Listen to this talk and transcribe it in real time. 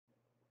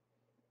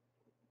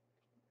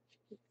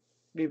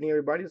Good evening,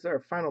 everybody. This is our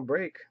final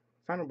break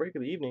of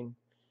the evening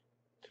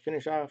to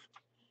finish off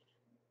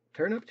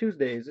Turn Up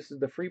Tuesdays. This is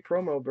the free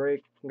promo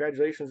break.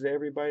 Congratulations to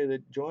everybody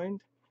that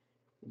joined,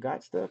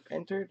 got stuff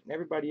entered.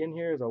 Everybody in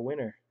here is a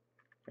winner.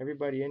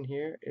 Everybody in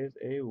here is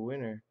a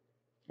winner.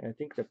 And I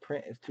think the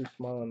print is too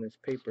small on this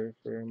paper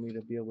for me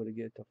to be able to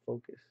get to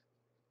focus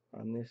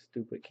on this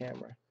stupid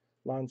camera.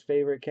 Lon's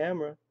favorite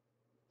camera.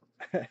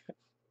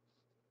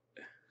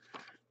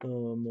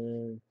 Oh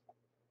man.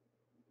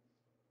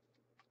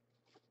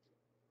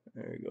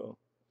 There we go.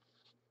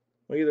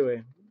 Well, either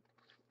way,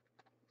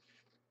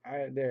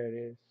 there it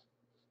is.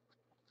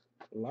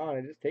 Lon,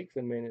 it just takes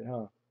a minute,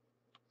 huh?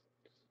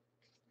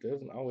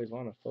 Doesn't always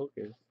want to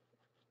focus.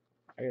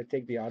 I gotta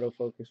take the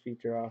autofocus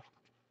feature off.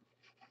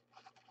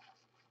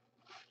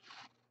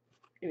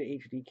 Get an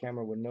HD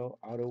camera with no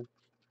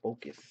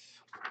autofocus.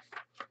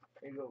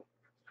 There you go.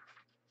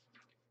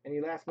 Any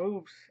last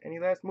moves? Any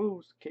last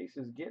moves? Case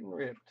is getting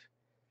ripped.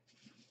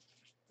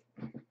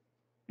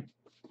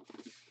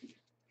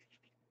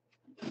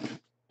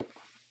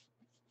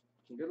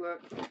 Good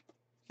luck.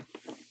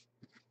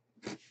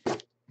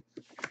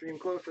 Extreme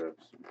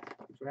close-ups.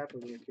 That's what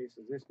happens when your case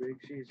is this big.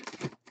 She's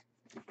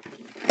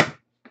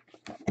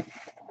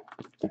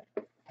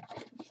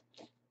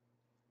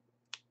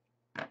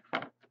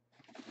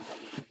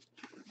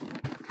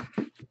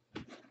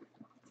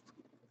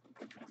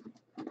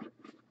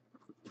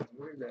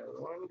where's that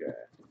one guy?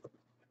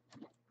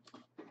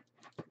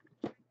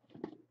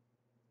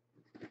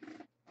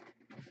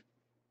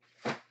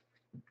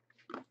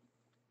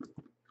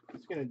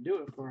 That's gonna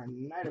do it for a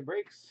night of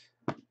breaks.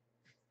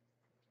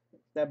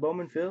 That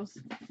Bowman fills.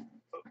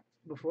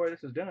 Before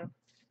this is done,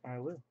 I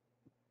will.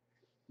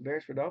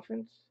 Bears for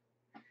Dolphins.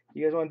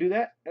 You guys want to do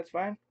that? That's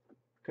fine.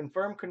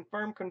 Confirm,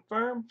 confirm,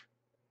 confirm.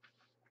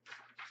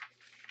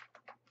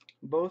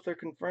 Both are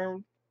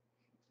confirmed.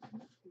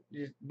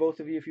 Just both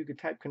of you, if you could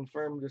type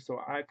confirm just so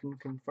I can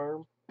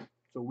confirm,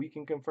 so we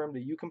can confirm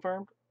that you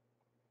confirmed.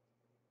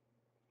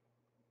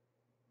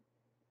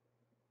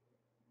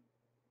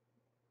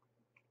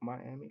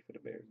 Miami for the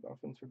Bears,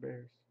 Dolphins for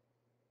Bears.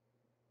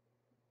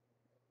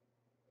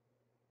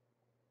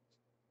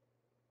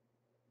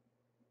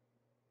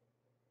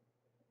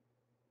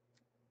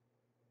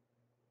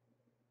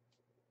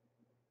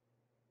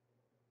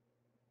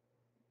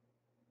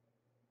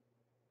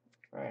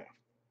 All right,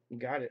 you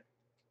got it.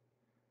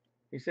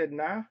 You said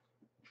nah.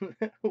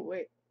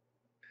 wait,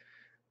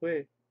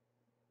 wait,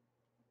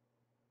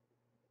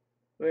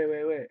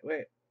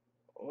 wait.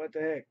 What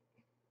the heck?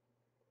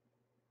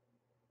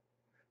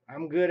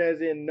 I'm good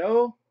as in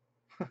no.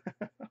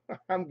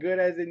 I'm good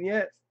as in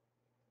yes.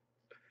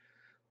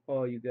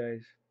 Oh, you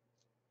guys.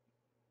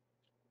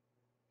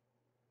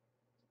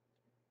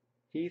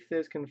 Heath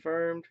says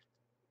confirmed.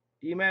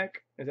 EMAC,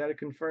 is that a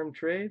confirmed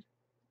trade?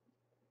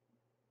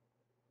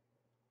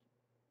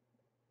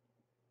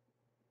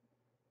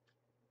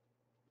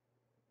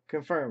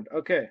 Confirmed.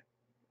 Okay.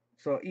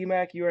 So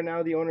EMAC, you are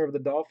now the owner of the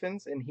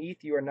Dolphins, and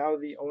Heath, you are now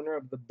the owner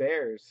of the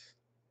Bears.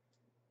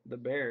 The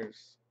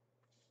Bears.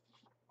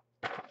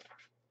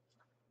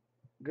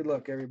 Good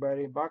luck,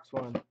 everybody. Box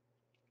one.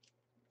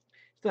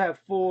 Still have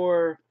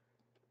four.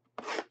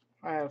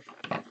 I have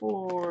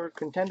 4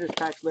 contenders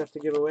packs left to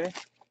give away.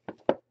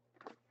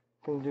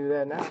 Can do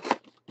that now.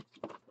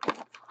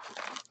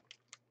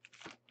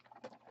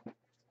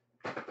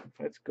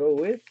 Let's go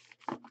with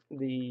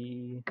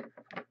the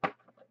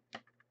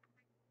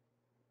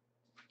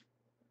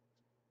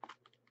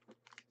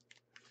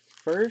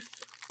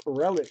first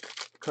relic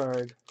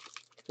card.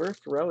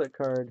 First relic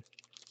card.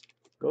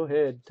 Go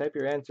ahead, type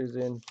your answers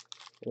in.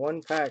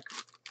 1 pack.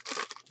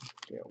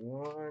 Get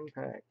 1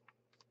 pack.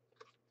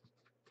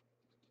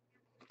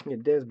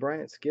 Get Dez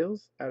Bryant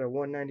skills out of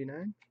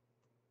 199.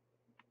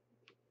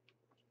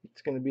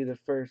 It's going to be the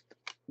first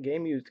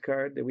game used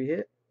card that we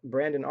hit.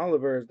 Brandon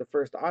Oliver is the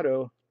first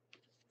auto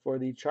for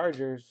the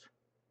Chargers.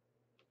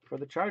 For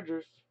the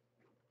Chargers.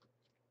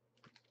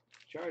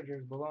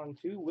 Chargers belong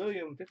to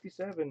William,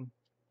 57.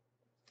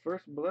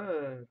 First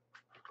blood.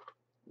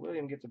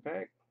 William gets a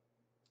pack.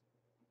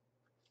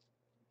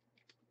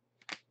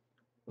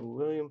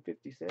 William,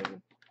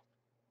 57.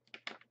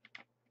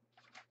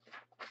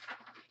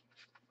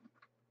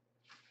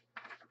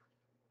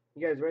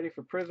 You guys ready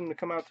for Prism to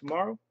come out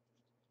tomorrow?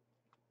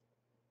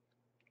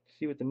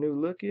 See what the new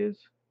look is?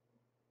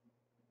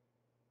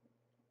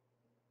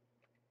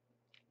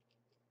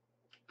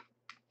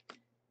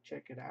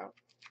 Check it out.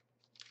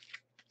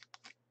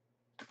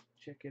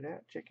 Check it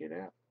out. Check it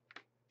out.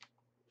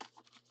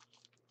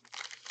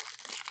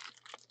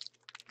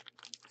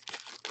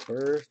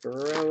 First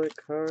relic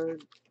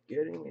card,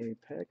 getting a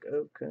pack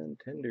of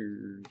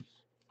contenders.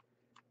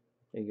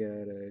 They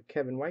got a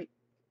Kevin White,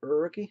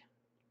 rookie.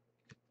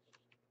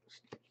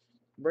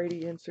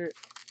 Brady insert.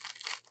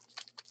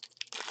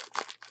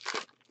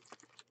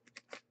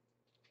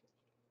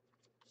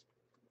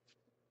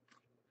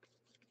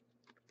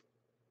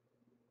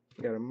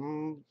 Got a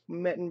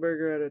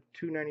Mettenberger out of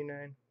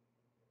 $2.99.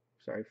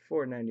 Sorry,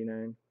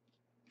 $4.99.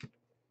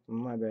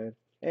 My bad.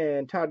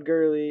 And Todd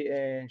Gurley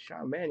and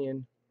Sean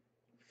Mannion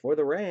for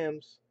the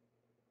Rams.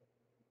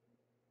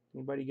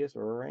 Anybody guess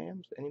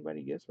Rams?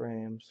 Anybody guess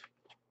Rams?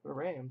 The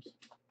Rams.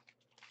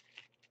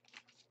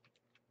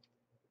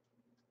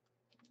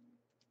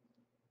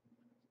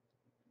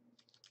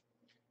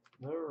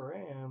 The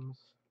Rams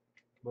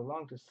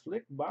belong to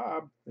Slick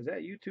Bob. Is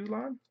that you too,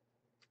 Lon?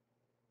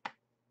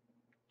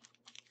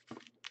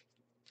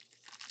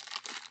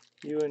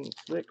 You and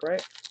Slick,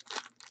 right?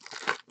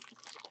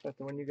 That's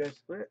the one you guys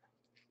split?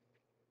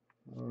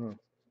 I don't know.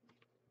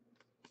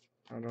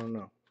 I don't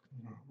know.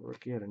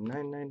 Rookie at a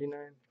 $9.99.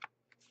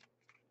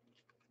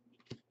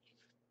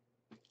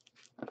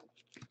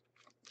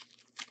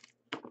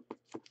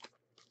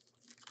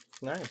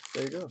 Nice.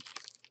 There you go.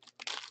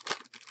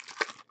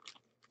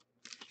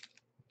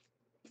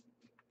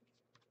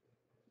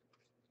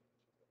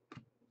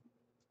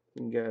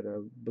 You got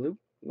a blue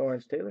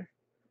Lawrence Taylor,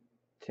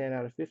 10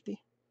 out of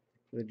 50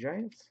 for the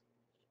Giants.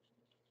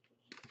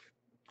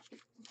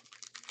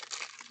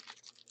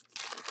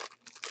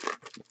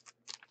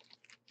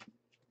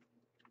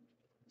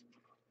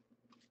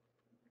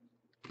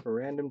 A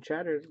random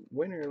chatter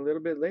winner a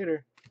little bit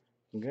later.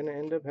 I'm gonna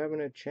end up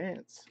having a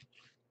chance.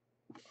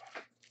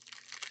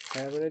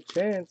 At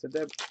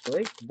that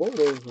Blake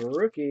Bortles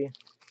rookie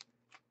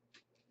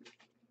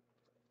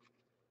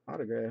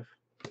autograph.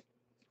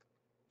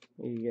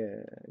 You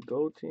got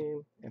Gold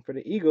Team. And for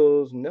the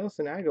Eagles,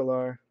 Nelson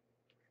Aguilar.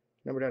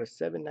 Numbered out of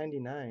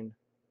 799.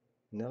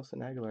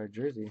 Nelson Aguilar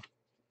jersey.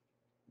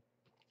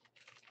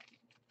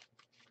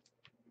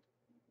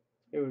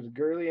 It was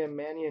Gurley and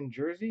Mannion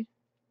jersey.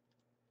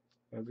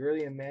 A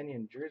Gurley and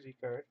Mannion jersey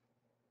card.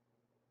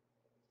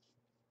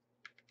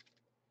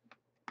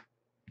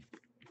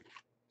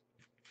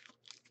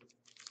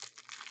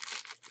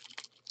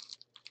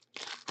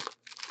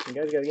 You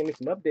guys gotta give me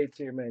some updates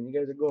here, man. You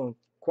guys are going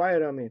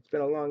quiet on me. It's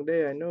been a long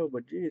day, I know,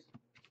 but geez,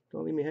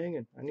 don't leave me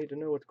hanging. I need to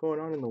know what's going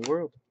on in the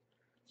world.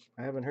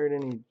 I haven't heard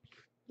any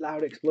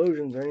loud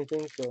explosions or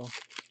anything, so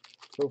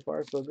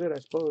far so good, I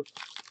suppose.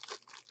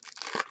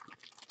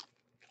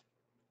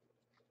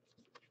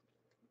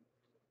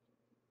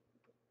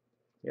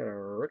 You got a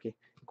rookie,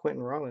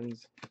 Quentin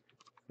Rollins,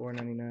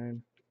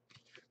 $4.99.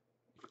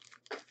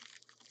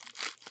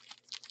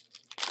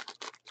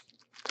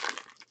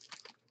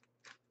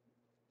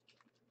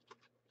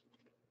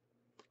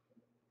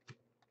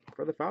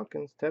 For the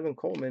Falcons, Tevin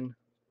Coleman.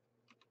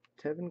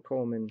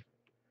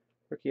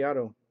 Rookie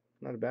auto.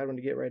 Not a bad one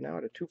to get right now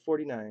at a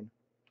 $2.49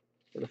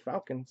 for the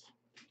Falcons.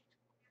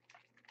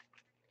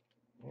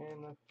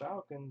 And the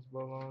Falcons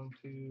belong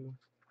to...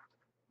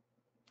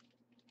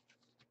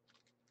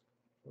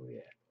 Oh yeah.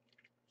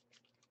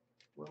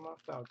 Where my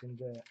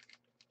Falcons at?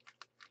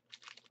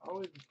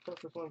 Always the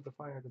toughest ones to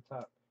find at the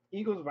top.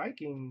 Eagles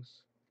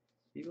Vikings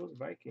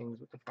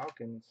with the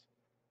Falcons.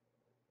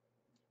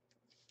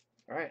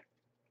 Alright.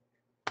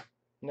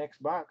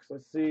 Next box.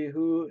 Let's see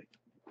who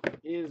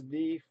is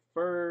the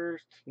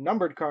first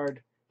numbered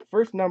card.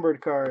 First numbered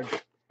card.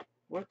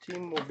 What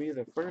team will be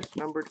the first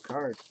numbered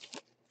card?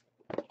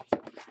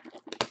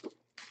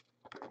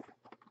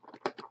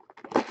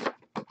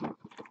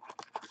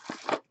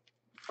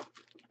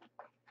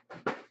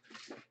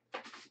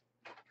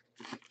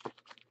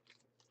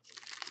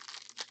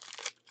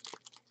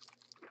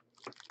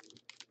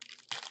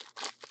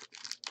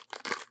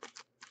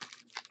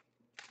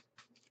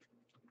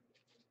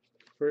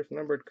 First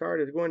numbered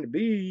card is going to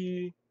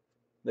be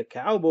the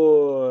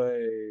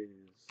Cowboys.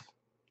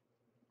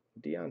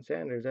 Deion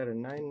Sanders at a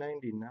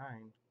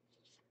 $9.99.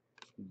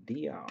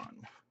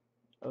 Deion.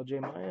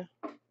 LJ Maya.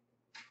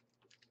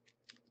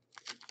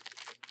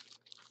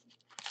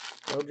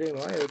 LJ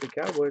Maya with the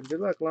Cowboys. Good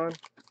luck, Lon.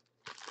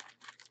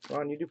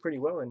 Lon, you do pretty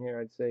well in here,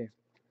 I'd say.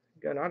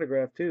 Got an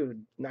autograph, too.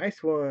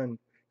 Nice one.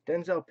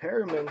 Denzel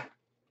Perryman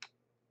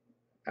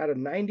out of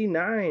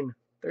 99.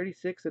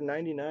 36 and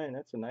 99.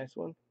 That's a nice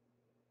one.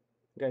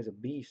 The guy's a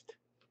beast.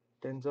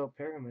 Denzel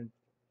Perryman.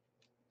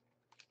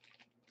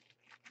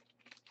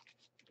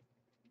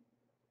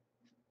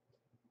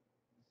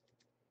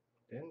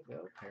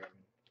 Denzel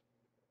Perryman.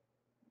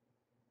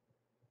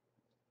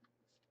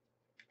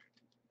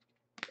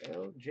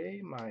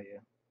 LJ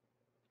Maya.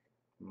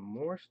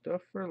 More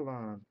stuff for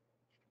Lon.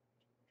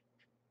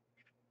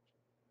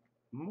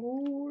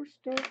 More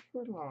stuff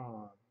for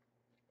Lon.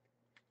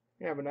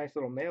 You have a nice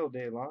little mail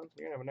day, Lon.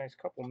 You're gonna have a nice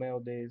couple mail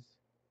days.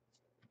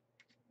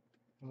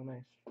 Have a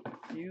nice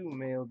few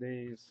mail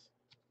days.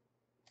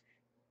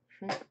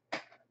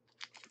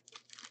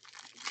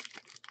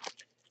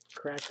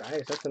 Cracked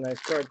Ice. That's a nice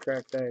card,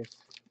 Cracked Ice.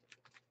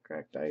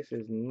 Cracked Ice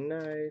is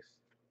nice.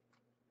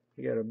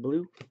 You got a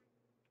blue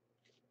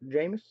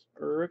Jameis,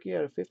 rookie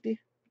out of 50.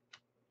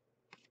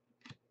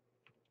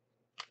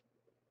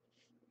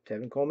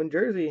 Tevin Coleman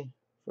jersey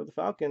for the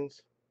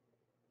Falcons.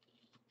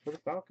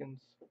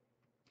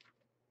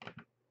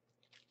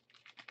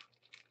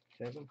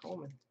 Tevin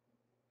Coleman.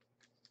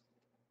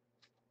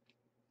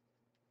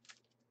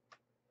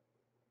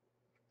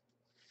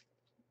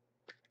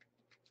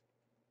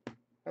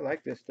 I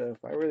like this stuff.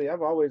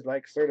 I've always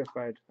liked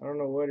certified. I don't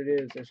know what it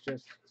is.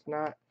 It's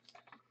not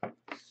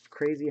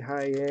crazy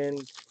high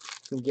end.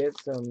 can get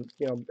some,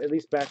 at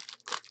least back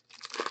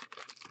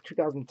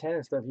 2010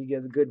 and stuff, you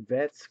get good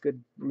vets, good,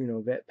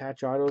 vet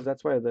patch autos.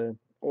 That's why the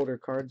older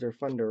cards are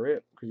fun to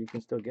rip, because you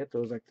can still get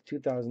those, like the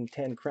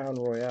 2010 Crown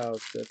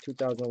Royales, the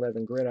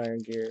 2011 Gridiron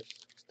Gears.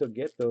 Still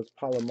get those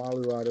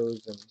Palomalu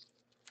autos,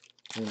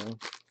 and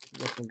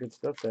get some good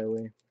stuff that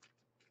way.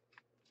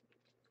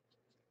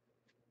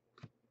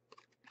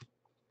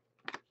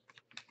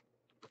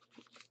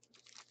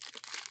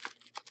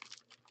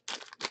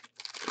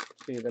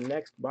 See, the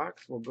next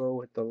box will go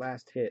with the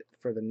last hit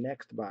for the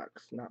next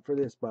box, not for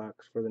this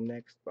box, for the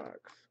next box.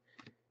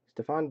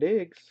 Stefon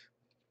Diggs,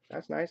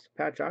 that's nice.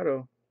 Patch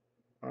auto,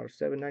 out of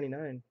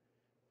 $7.99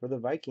 for the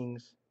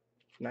Vikings.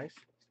 Nice.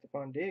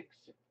 Stefon Diggs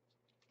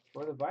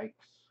for the Vikes.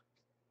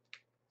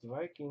 The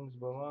Vikings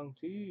belong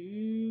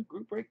to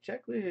Group Break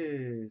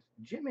Checklist.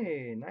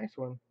 Jimmy, nice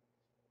one.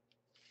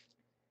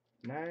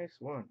 Nice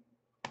one.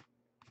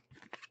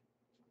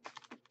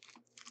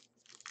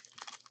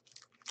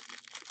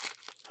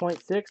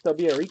 0.6, there'll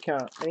be a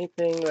recount.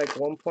 Anything like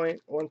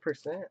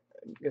 1.1%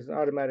 is an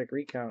automatic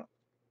recount.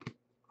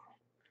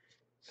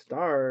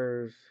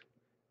 Stars,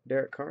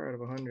 Derek Carr out of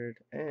 100,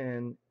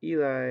 and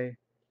Eli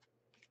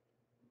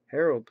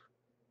Harold,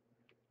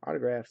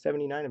 autograph,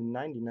 79 of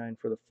 99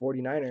 for the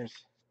 49ers.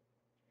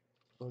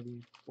 For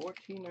the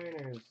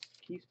 49ers,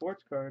 Key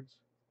Sports Cards.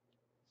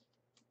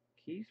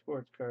 Key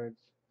Sports Cards.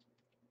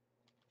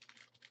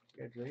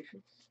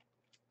 Congratulations.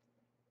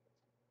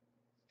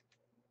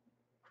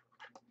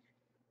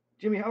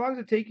 Jimmy, how long does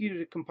it take you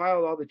to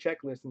compile all the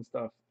checklists and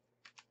stuff?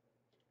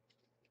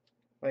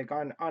 Like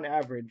on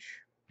average,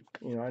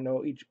 I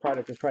know each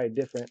product is probably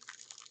different,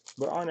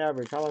 but on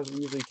average, how long does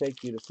it usually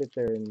take you to sit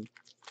there and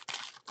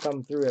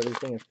thumb through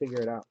everything and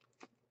figure it out?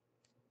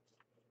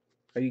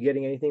 Are you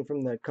getting anything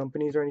from the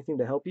companies or anything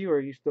to help you, or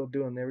are you still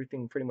doing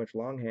everything pretty much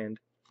longhand?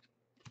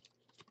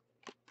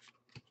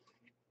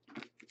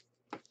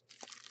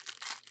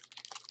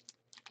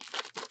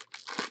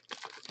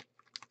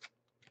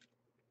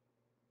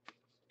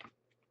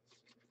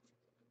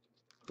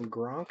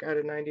 Gronk out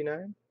of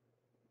 99.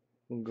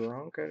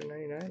 Gronk out of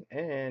 99.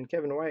 And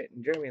Kevin White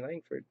and Jeremy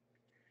Langford.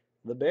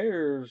 The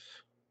Bears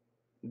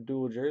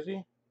dual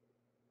jersey.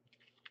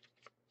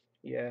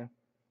 Yeah,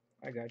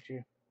 I got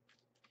you.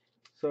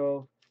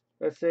 So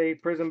let's say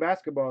Prism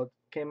Basketball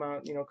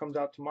comes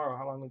out tomorrow.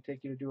 How long will it take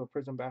you to do a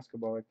Prism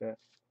Basketball like that?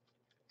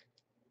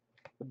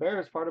 The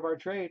Bears, part of our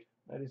trade.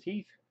 That is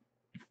Heath.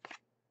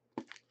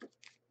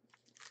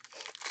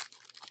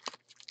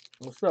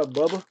 What's up,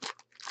 Bubba?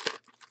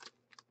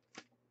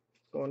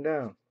 Going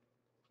down.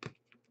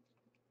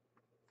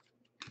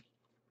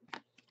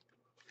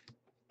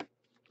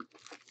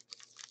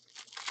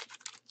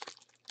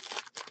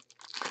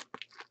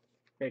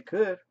 It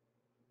could.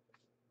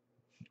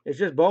 It's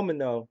just Bowman,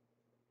 though.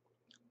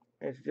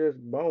 It's just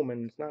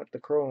Bowman. It's not the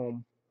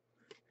Chrome.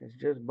 It's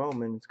just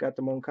Bowman. It's got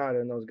the Moncada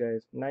and those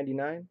guys.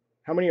 99.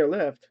 How many are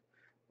left?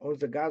 Owns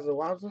the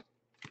Gazawaza.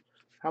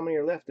 How many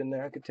are left in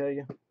there? I could tell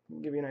you. I'll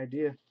give you an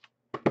idea.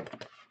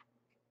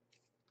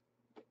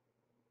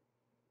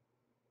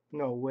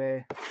 No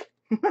way.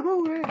 No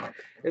way.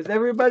 Is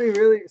everybody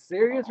really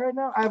serious right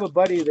now? I have a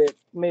buddy that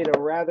made a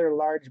rather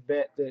large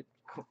bet that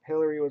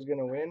Hillary was going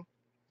to win.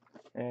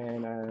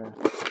 And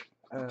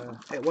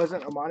it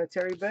wasn't a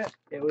monetary bet.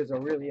 It was a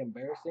really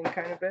embarrassing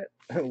kind of bet.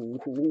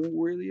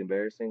 Really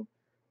embarrassing.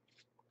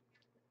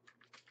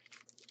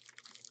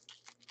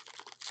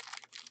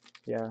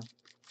 Yeah.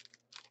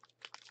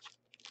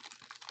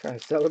 Trying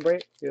to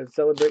celebrate.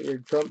 Celebrate your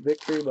Trump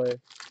victory by...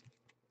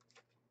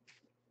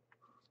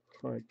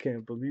 I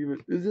can't believe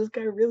it. Is this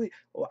guy really?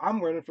 Well,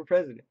 I'm running for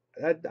president.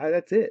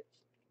 That's it.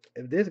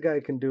 If this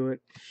guy can do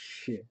it,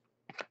 shit.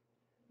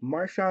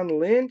 Marshawn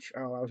Lynch.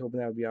 Oh, I was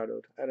hoping that would be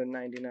autoed. Out of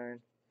 99.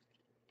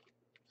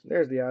 So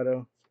there's the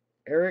auto.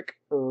 Eric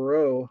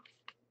Rowe.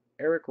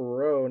 Eric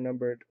Rowe,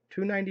 numbered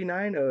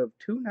 299 of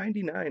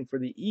 299 for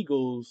the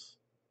Eagles.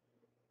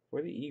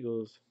 For the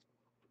Eagles.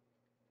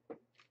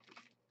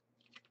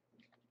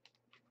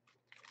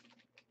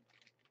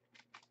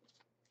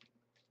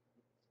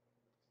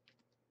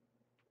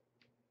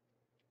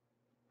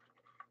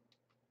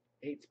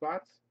 Eight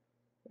spots?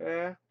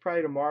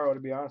 Probably tomorrow, to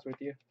be honest with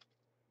you.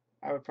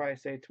 I would probably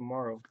say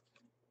tomorrow.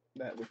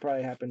 That would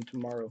probably happen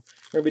tomorrow.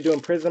 We're going to be doing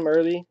Prism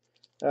early.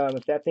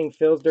 If that thing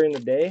fills during the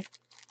day,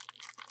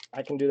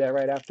 I can do that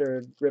right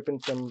after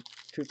ripping some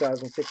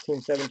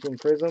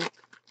 2016-17 Prism.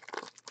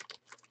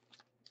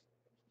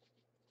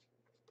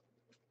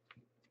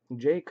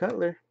 Jay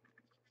Cutler.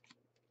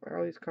 Why are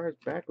all these cards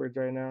backwards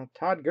right now?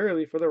 Todd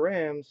Gurley for the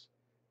Rams.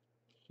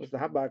 What's the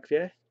hot box,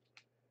 yeah?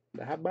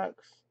 The hot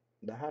box.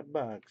 The hot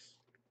box.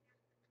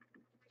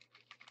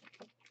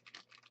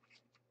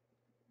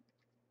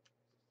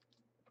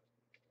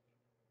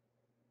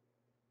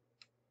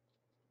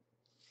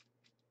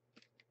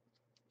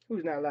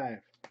 Who's not live?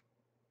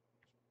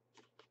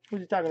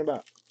 Who's he talking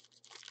about?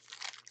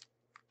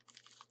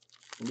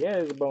 Yeah,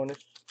 there's a bonus.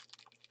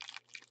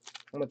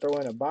 I'm going to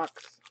throw in a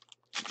box.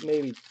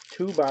 Maybe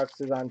 2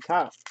 boxes on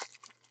top.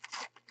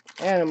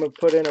 And I'm going to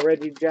put in a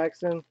Reggie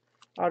Jackson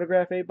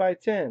autograph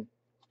 8x10.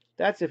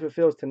 That's if it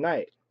fills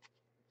tonight.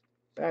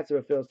 That's if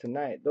it fills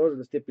tonight. Those are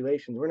the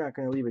stipulations. We're not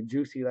going to leave it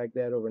juicy like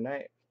that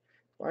overnight.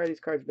 Why are these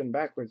cards been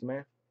backwards,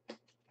 man?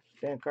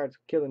 Damn cards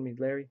killing me,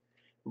 Larry.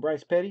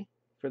 Bryce Petty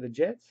for the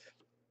Jets.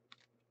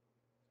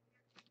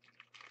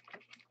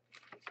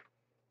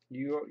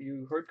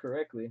 You heard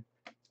correctly.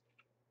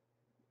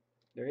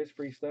 There is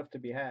free stuff to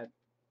be had.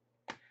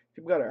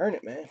 People got to earn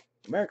it, man.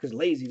 America's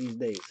lazy these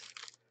days.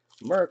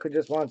 America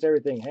just wants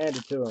everything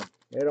handed to them.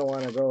 They don't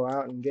want to go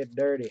out and get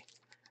dirty.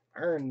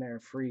 Earn their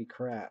free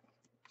crap.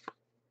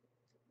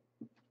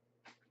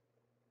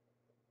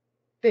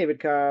 David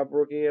Cobb,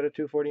 rookie at a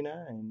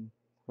 249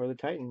 for the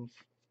Titans.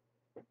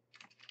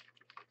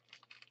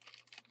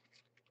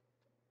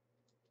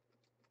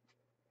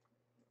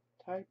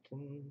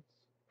 Titans.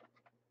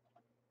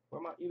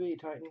 Where might you be,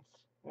 Titans?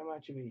 Where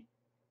might you be?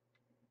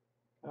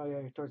 Oh, yeah,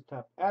 you're towards the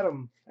top.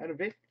 Adam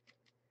Vitt.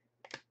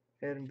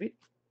 Adam Vitt.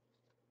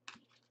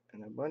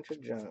 And a bunch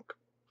of junk.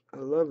 I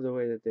love the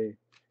way that they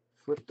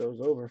flip those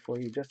over for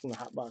you just in the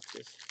hot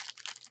boxes.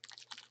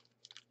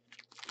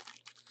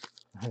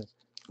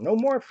 No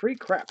more free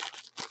crap.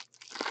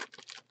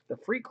 The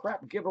free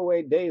crap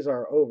giveaway days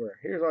are over.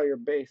 Here's all your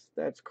base.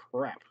 That's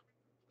crap.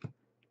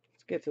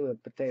 Let's get to the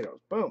potatoes.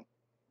 Boom.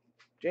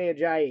 Jay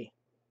Ajayi.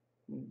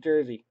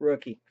 Jersey.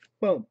 Rookie.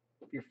 Boom.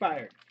 You're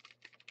fired.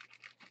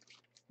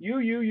 You,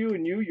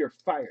 and you're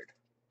fired.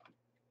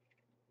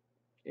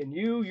 And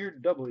you're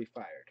doubly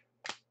fired.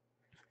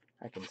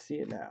 I can see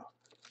it now.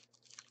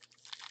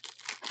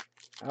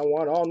 I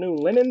want all new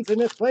linens in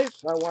this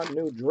place. I want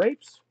new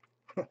drapes.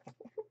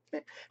 I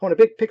want a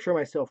big picture of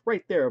myself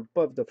right there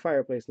above the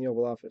fireplace in the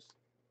Oval Office.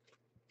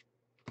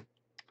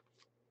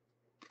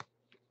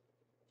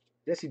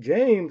 Jesse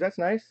James, that's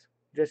nice.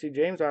 Jesse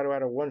James auto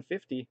out of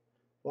 150.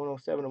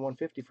 107 and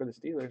 150 for the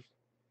Steelers.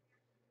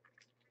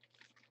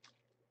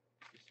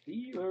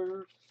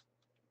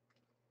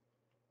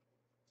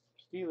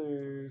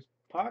 Steelers.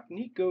 Pak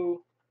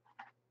Nico.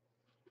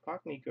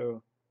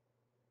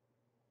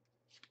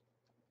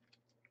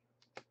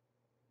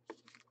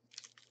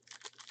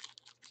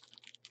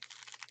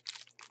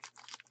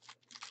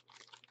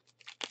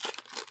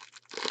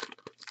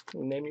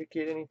 Name your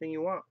kid anything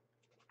you want.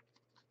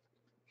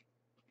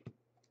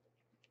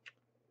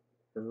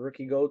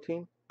 Rookie gold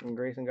team and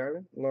Grayson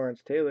Garvin.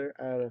 Lawrence Taylor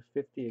out of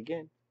 50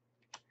 again.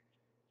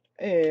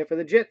 And for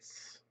the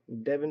Jets,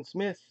 Devin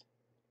Smith.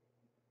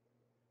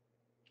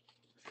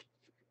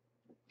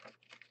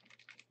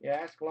 Yeah,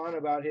 ask Lon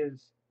about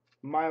his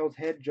Miles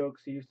Head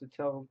jokes he used to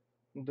tell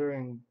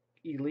during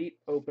elite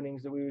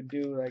openings that we would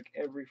do like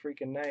every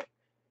freaking night.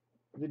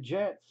 The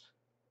Jets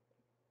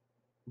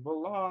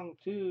belong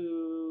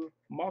to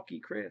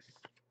Malky Chris.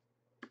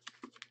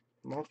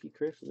 Malky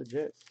Chris of the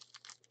Jets.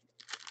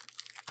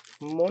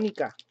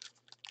 Monica.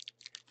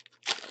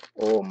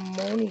 Oh,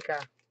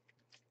 Monica.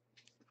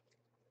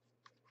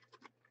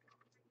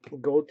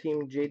 Gold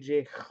team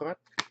JJ Hutt.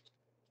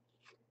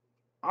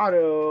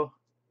 Auto.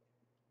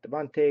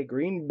 Devontae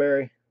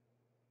Greenberry.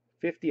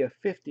 50 of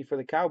 50 for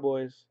the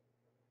Cowboys.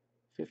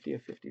 50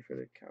 of 50 for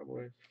the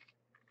Cowboys.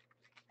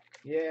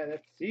 Yeah,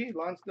 that's, see,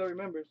 Lon still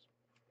remembers.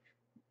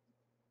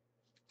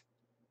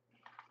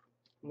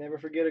 Never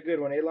forget a good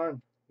one, eh,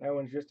 Lon? That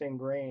one's just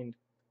ingrained.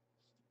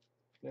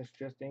 That's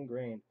just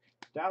ingrained.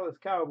 Dallas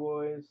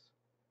Cowboys.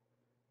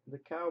 The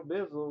Cow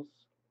Bizzles.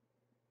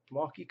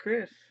 Malky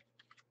Chris.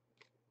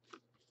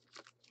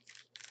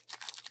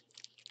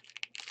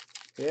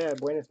 Yeah,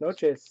 buenas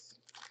noches.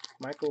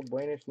 Michael,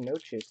 buenas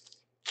noches.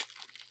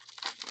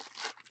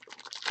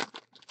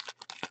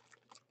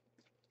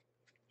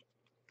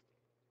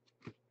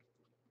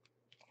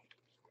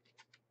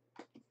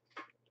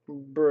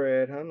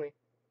 Brett Hundley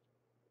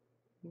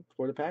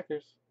for the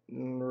Packers.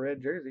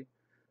 Red jersey.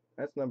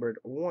 That's numbered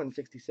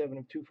 167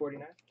 of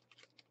 249.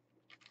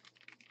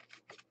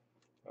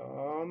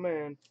 Oh,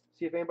 man.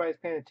 See if anybody's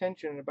paying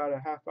attention in about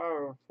a half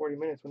hour or 40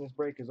 minutes when this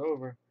break is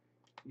over.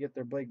 Get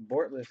their Blake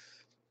Bortles.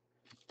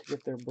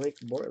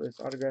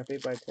 Autograph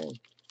 8x10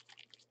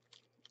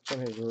 from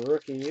his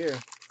rookie year.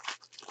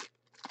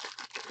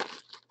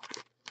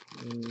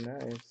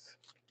 Nice.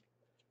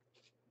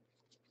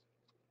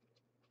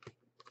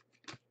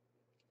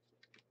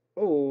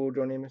 Oh,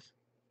 Joe Namath.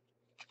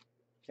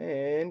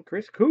 And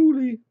Chris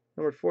Cooley.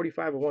 Number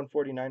 45 of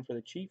 149 for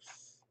the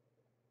Chiefs.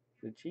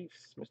 The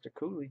Chiefs, Mr.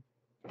 Cooley.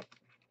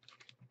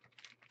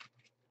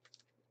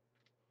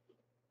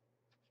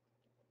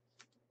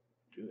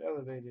 Too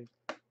elevated.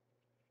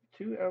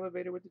 Too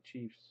elevated with the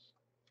Chiefs.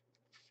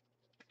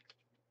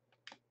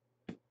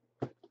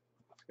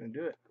 That's going to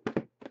do it.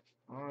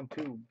 On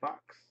to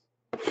box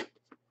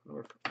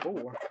number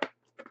 4.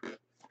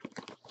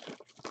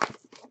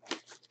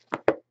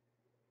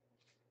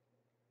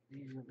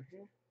 These over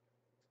here.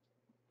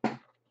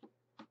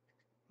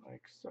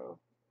 Like so.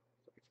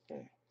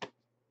 Okay.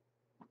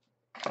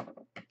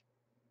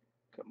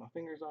 Cut my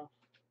fingers off.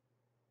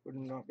 Would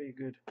not be a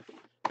good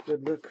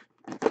look.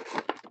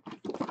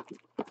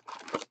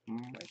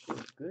 Might be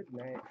good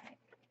night.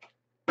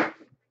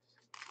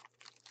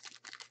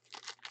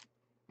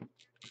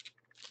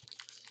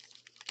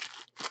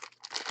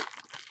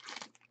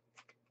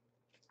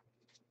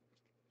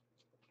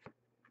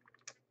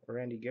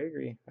 Randy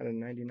Gregory out of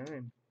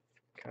 99.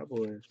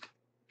 Cowboys.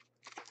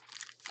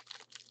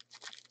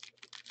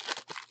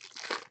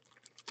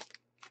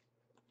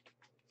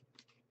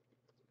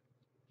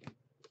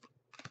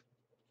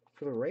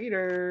 For the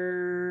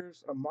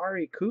Raiders,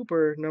 Amari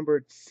Cooper,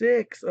 number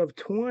 6 of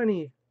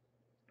 20.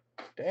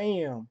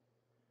 Damn.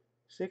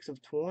 6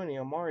 of 20,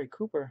 Amari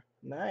Cooper.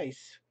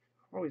 Nice.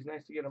 Always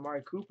nice to get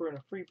Amari Cooper in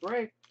a free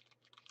break.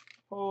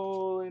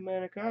 Holy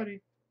manicotti.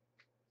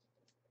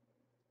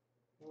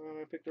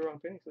 I picked the wrong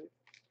penny sleeve.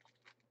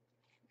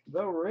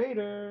 The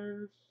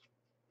Raiders.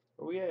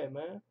 Where we at,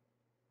 man?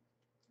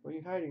 Where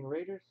you hiding,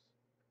 Raiders?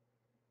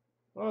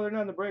 Oh, they're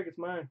not in the break. It's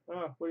mine.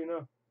 Oh, what do you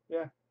know?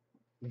 Yeah.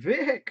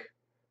 Vic.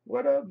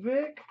 What up,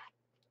 Vic?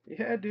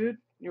 Yeah, dude.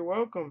 You're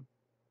welcome.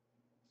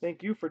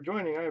 Thank you for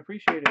joining. I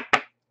appreciate it.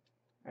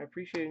 I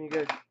appreciate you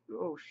guys.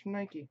 Oh,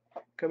 shnikey.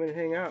 Come and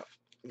hang out.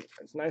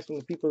 It's nice when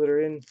the people that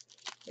are in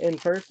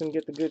person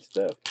get the good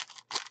stuff.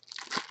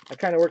 I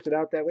kind of worked it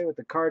out that way with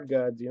the card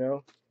gods, you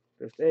know.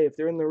 Just, hey, if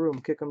they're in the room,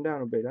 kick them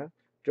down a bit, huh?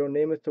 Joe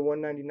Namath to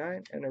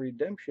 199 and a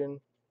redemption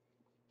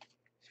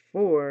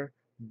for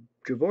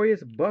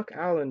Javorius Buck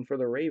Allen for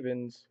the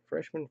Ravens.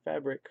 Freshman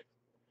fabric.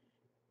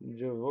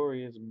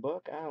 Javorius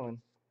Buck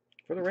Allen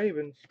for the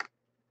Ravens.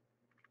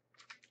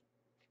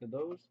 For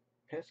those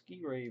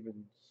pesky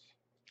Ravens.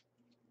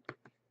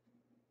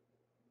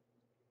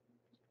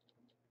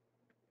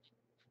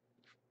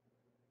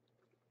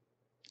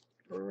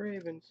 For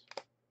Ravens.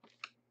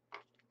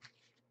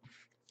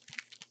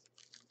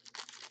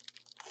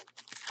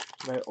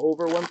 By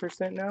over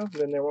 1% now,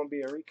 then there won't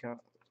be a recount.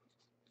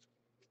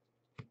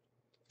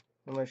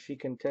 Unless she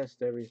can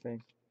test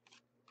everything.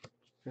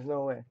 There's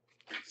no way.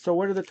 So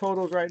what are the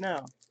totals right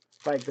now?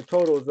 Like the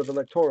totals of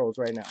electorals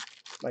right now.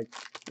 Like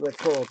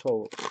electoral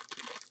totals.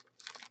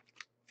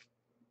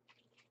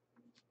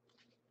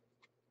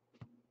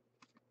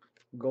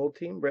 Gold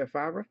team, Brett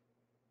Favre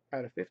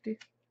out of 50.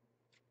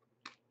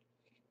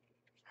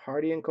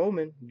 Hardy and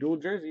Coleman, dual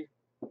jersey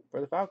for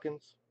the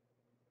Falcons.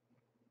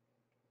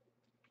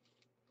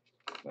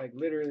 Like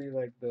literally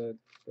like the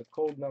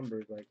cold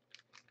numbers. Like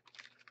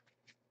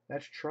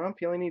that's Trump.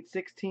 He only needs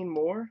 16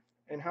 more.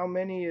 And how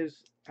many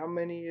is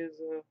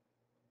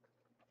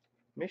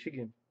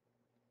Michigan?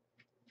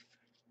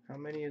 How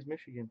many is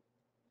Michigan?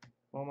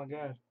 Oh my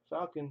God,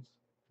 Falcons.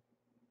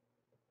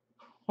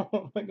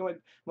 Oh my God,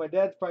 my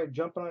dad's probably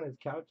jumping on his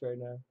couch right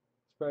now.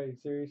 He's probably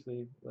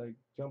seriously like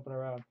jumping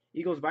around.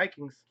 Eagles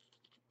Vikings.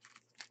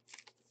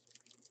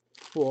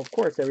 Well, of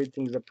course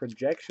everything's a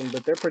projection,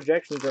 but their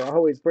projections are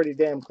always pretty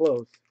damn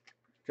close.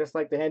 Just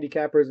like the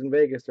handicappers in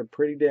Vegas are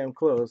pretty damn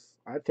close.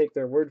 I take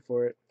their word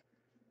for it.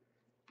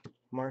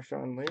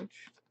 Marshawn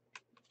Lynch.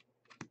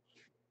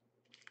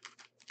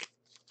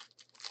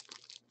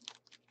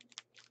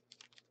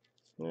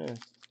 Yeah.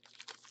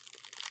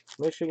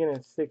 Michigan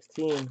is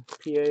 16. PA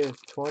is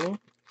 20.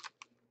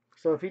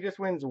 So if he just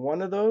wins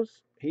one of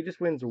those,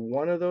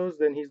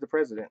 then he's the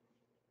president.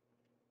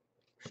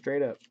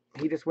 Straight up.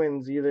 He just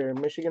wins either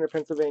Michigan or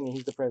Pennsylvania,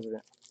 he's the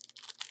president.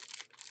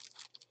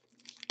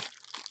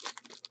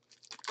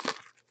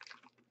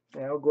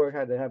 Yeah, Al Gore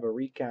had to have a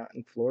recount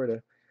in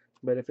Florida.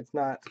 But if it's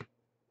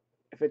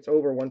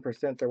over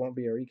 1%, there won't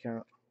be a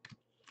recount.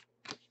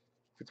 If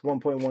it's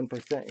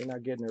 1.1%, you're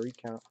not getting a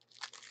recount.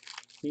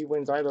 He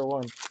wins either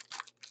one.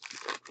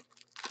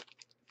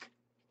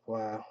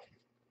 Wow.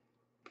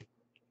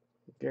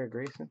 Garrett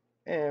Grayson.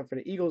 And for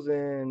the Eagles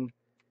and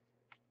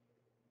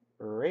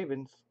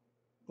Ravens,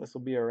 this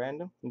will be a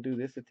random. We'll do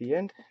this at the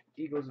end.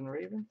 Eagles and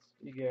Ravens.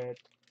 You get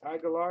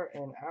Aguilar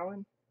and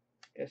Allen.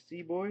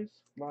 SC boys.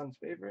 Lon's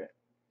favorite.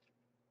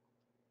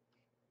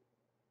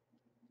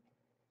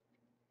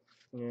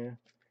 Yeah.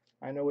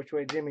 I know which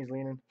way Jimmy's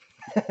leaning.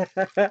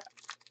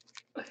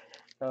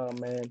 Oh,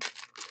 man.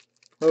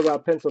 What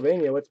about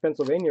Pennsylvania? What's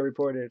Pennsylvania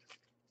reported?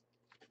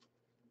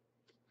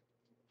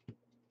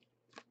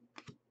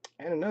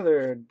 And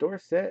another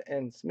Dorsett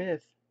and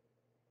Smith.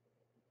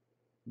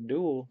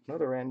 Duel.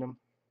 Another random.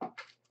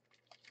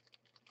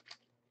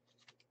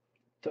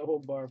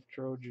 Double barf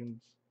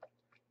Trojans.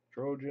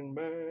 Trojan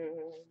man.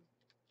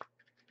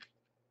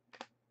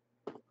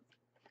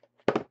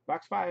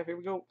 Box 5. Here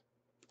we go.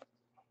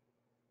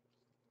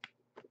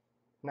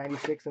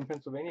 96 in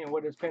Pennsylvania.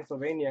 What does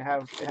Pennsylvania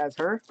have? It has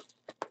her?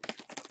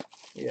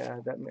 Yeah,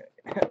 that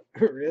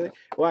really?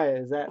 Why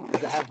does that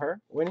have her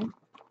winning?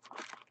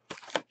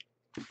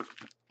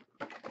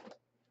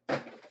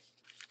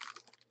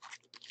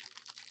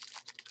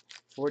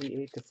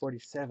 $48 to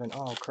 $47.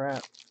 Oh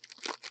crap.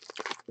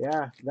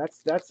 Yeah,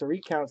 that's the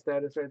recount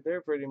status right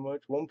there pretty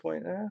much.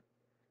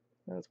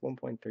 That's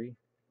 1.3.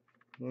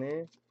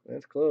 Nah,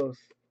 that's close.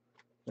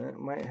 That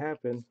might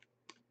happen.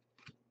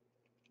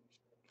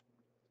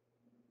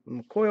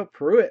 McCoy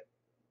Pruitt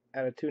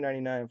out of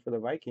 299 for the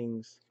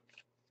Vikings.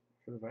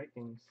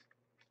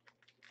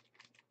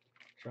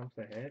 Trump's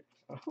ahead.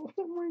 Oh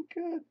my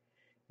God.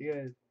 You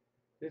guys,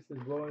 this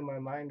is blowing my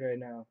mind right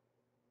now.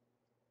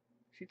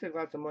 She took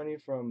lots of money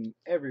from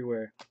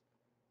everywhere.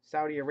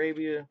 Saudi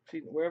Arabia,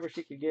 wherever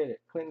she could get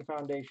it. Clinton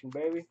Foundation,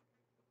 baby.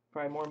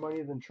 Probably more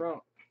money than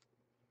Trump.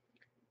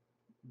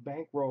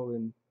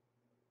 Bankrolling.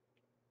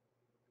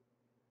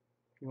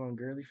 You want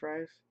girly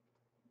fries?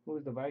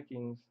 Who's the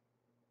Vikings?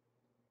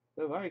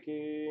 The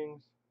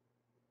Vikings.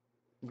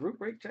 Group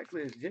break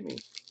checklist, Jimmy.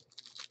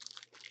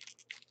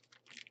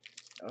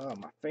 Oh,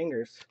 my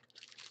fingers.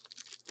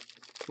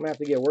 I'm gonna have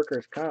to get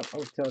workers' comp. I'm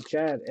gonna tell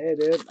Chad, hey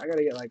dude, I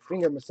gotta get like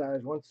finger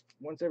massage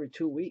once every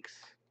 2 weeks.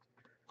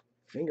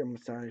 Finger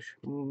massage.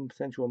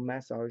 Sensual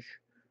massage.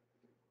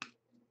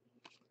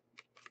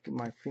 Give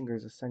my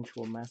fingers a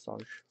sensual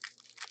massage.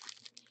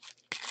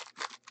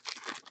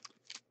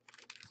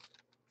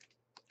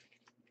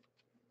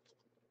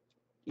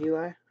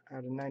 Eli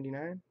out of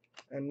 99.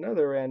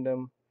 Another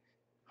random.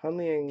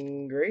 Hunley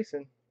and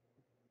Grayson.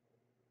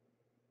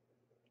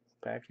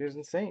 Packers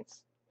and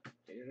Saints.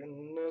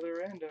 Another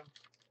random.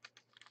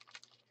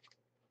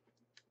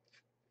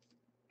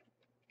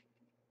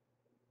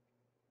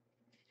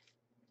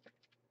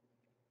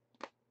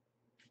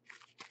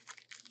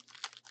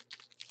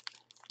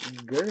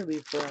 Girly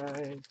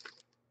fries.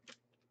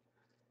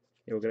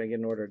 Yeah, we're gonna get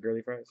an order of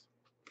girly fries.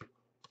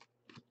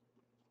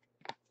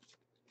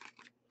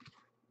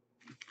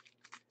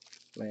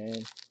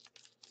 Man,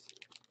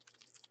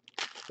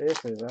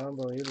 this is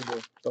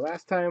unbelievable. The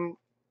last time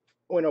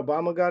when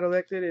Obama got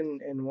elected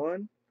and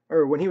won,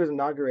 or when he was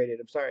inaugurated,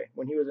 I'm sorry,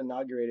 when he was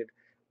inaugurated,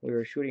 we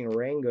were shooting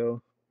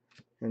Rango,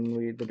 and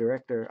the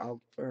director,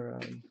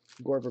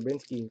 Gore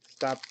Verbinski,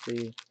 stopped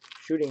the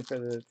shooting for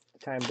the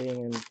time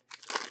being and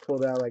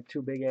pulled out like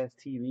two big ass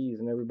TVs,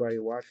 and everybody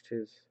watched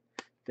his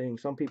thing.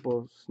 Some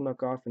people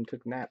snuck off and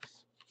took naps.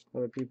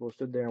 Other people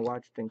stood there and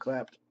watched and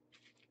clapped.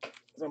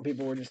 Some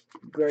people were just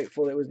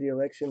grateful it was the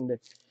election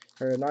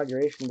or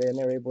inauguration day, and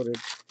they were able to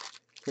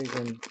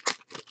freaking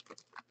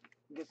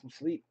get some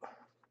sleep.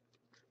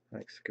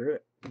 Like, screw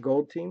it.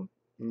 Gold team,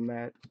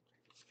 Matt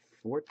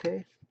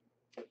Forte.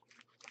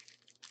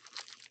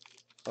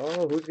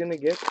 Oh, who's going to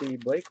get the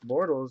Blake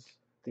Bortles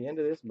at the end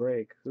of this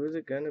break? Who's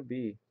it going to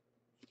be?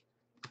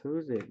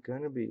 Who's it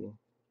going to be?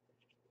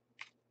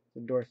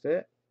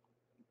 Dorsett,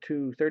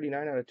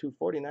 239 out of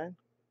 249.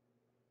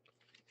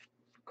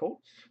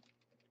 Colts.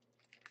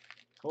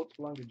 Colts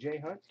belong to Jay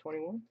Hunt,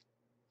 21.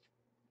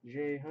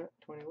 Jay Hunt,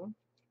 21.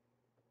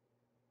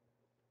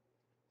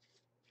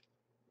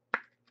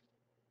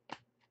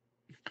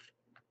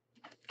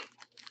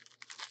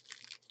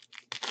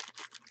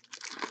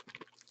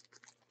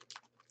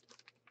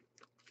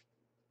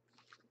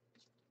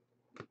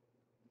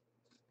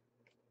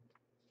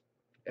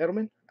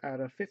 Edelman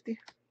out of 50.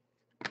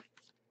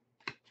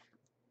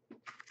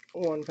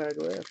 One pack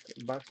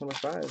left. Box number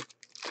 5.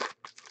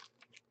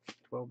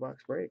 12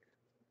 box break.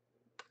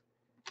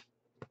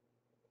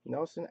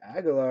 Nelson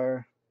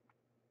Aguilar.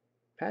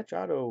 Patch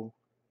auto.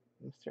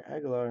 Mr.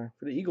 Aguilar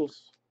for the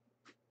Eagles.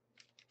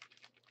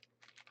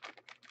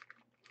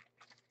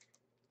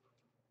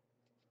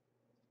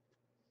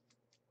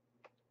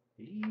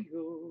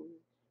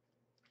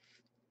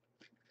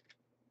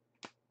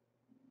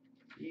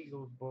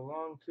 Eagles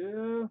belong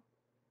to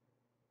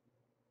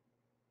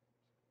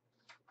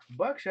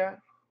Buckshot.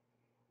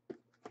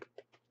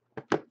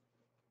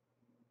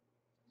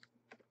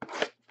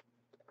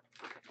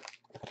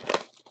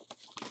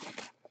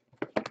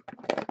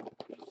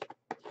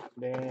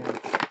 Damn.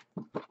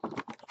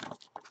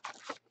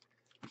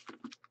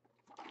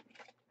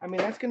 I mean,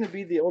 that's gonna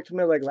be the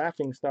ultimate like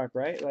laughing stock,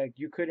 right? Like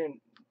you couldn't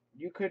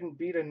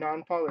beat a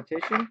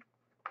non-politician,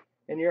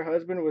 and your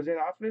husband was in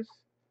office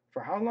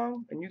for how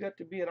long? And you got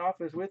to be in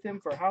office with him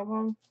for how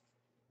long?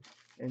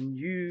 And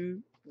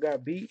you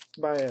got beat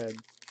by a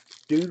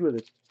dude with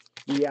a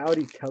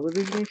reality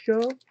television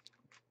show,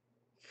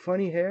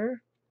 funny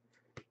hair.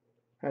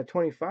 At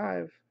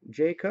 25,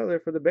 Jay Cutler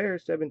for the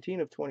Bears,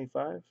 17 of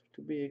 25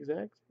 to be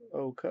exact.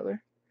 Oh,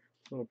 Cutler,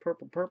 a little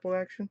purple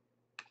action.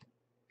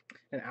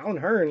 And Alan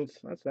Hearns,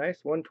 that's nice.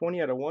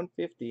 120 out of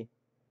 150.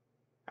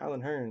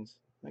 Alan Hearns,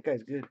 that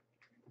guy's good.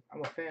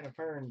 I'm a fan of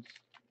Hearns.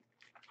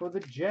 For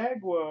the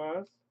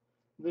Jaguars,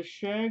 the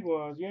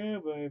Shagwars, yeah,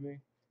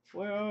 baby.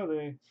 Where are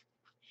they?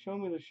 Show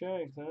me the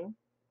Shags, huh?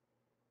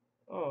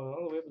 Oh,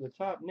 all the way up at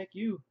the top. Nick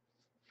U.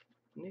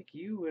 Nick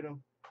U with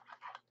him.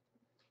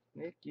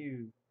 Nick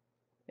U.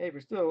 Hey, if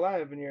you're still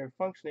alive and you're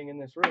functioning in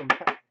this room,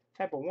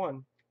 type of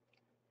 1.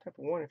 Type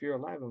of 1 if you're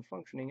alive and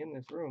functioning in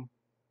this room.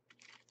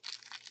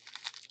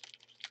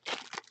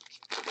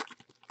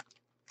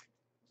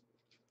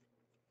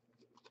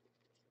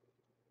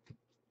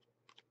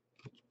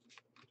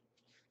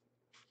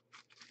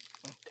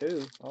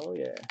 Two. Oh,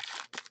 yeah.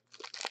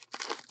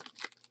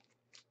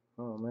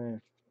 Oh, man.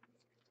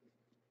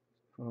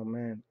 Oh,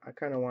 man. I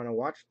kind of want to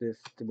watch this,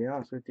 to be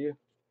honest with you.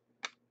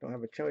 Don't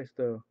have a choice,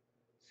 though.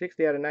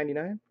 60 out of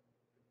 99.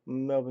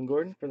 Melvin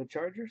Gordon for the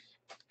Chargers.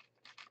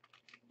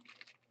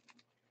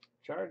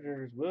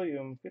 Chargers,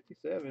 William,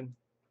 57.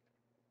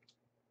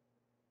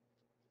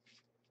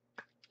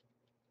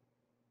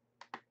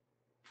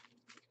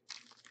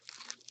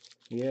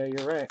 Yeah,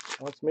 you're right.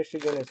 Once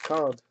Michigan is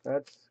called,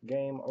 that's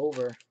game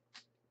over.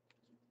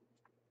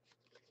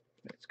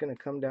 It's going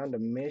to come down to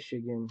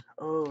Michigan.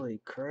 Holy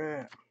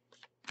crap.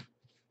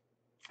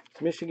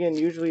 Is Michigan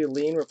usually a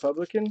lean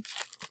Republican?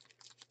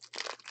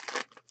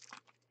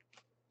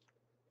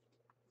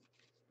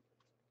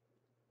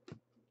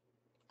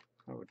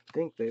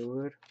 think they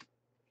would.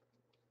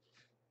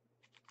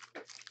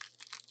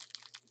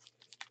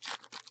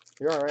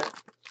 You're alright,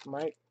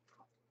 Mike.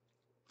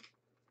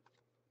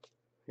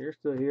 You're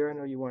still here. I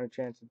know you want a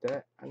chance at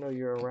that. I know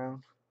you're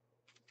around.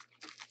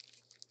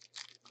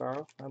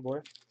 Carl, my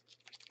boy.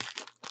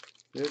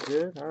 Good,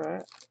 good.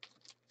 Alright.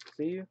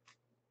 See you.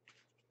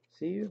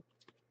 See you.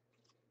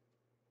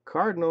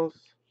 Cardinals.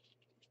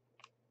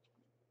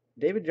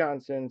 David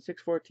Johnson,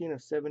 614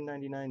 of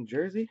 799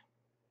 jersey.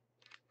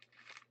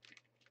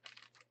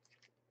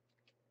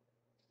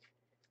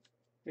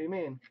 What do you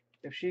mean?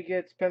 If she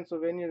gets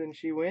Pennsylvania, then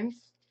she wins?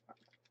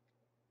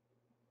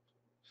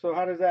 So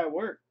how does that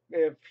work?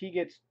 If he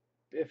gets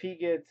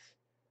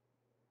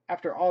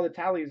after all the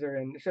tallies are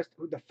in, it's just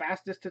the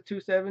fastest to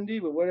 270,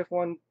 but what if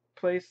one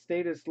place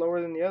state is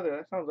slower than the other?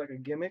 That sounds like a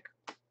gimmick.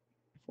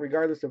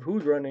 Regardless of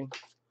who's running.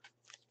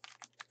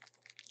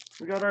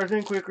 We got ours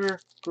in quicker.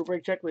 Group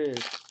break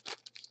checklist.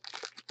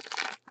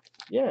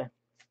 Yeah.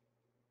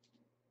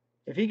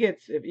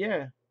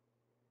 Yeah.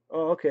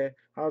 Oh, okay.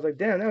 I was like,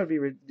 damn, that would be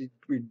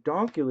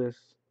redonkulous.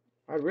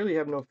 I really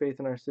have no faith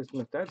in our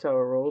system if that's how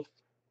it rolled.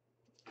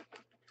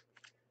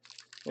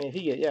 I mean, if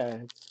he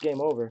yeah, it's game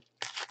over.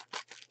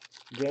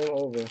 Game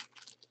over.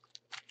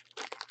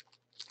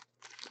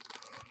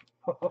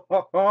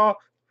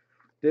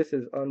 This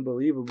is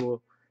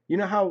unbelievable. You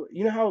know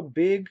how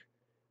big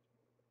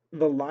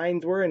the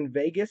lines were in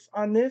Vegas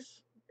on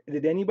this?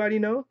 Did anybody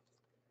know?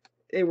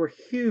 They were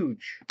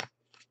huge.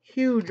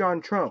 Huge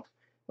on Trump.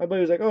 My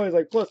buddy was like, oh, he's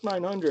like plus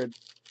 900,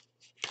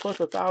 plus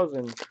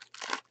 1,000.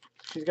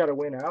 He's got to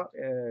win out.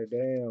 Yeah,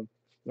 damn.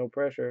 No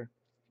pressure.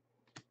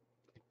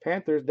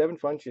 Panthers, Devin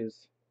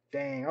Funches.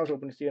 Dang, I was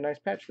hoping to see a nice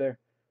patch there.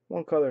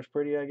 One color's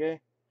pretty, I guess.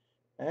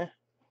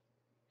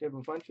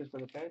 Devin Funches for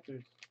the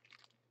Panthers.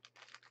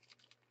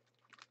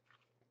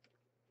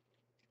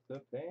 The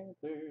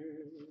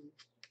Panthers.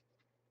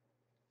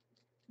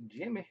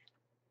 Jimmy.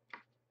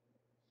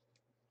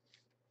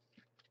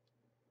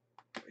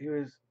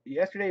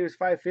 Yesterday he was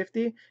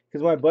 550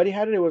 because my buddy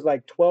had it. It was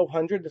like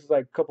 1,200. This is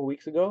like a couple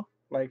weeks ago.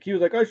 Like he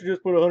was like, I should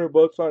just put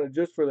 $100 on it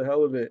just for the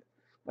hell of it.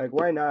 Like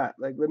why not?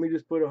 Like let me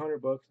just put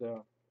 $100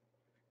 down.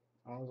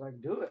 I was like,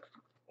 do it.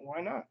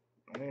 Why not?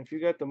 I mean, if you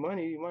got the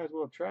money, you might as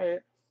well try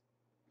it.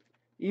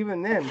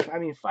 Even then, I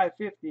mean,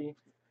 550.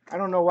 I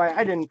don't know why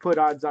I didn't put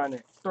odds on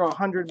it. Throw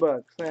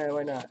 $100.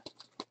 Why not?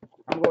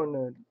 I'm going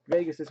to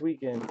Vegas this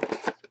weekend.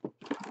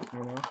 You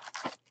know,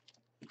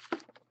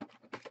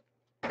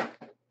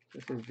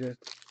 this is just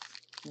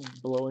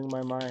blowing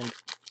my mind.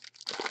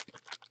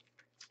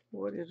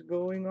 What is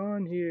going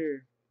on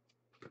here?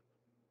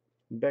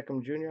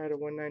 Beckham Jr. out of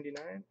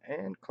 199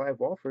 and Clive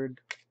Walford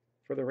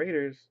for the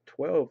Raiders,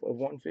 12 of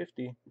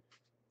 150. It's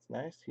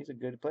nice. He's a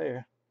good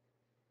player.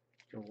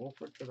 Joe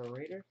Wolford for the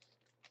Raiders.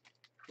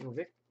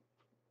 Vic.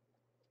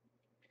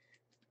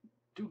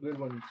 Two good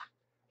ones.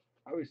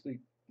 Obviously,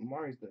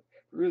 Mari's the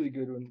really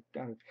good one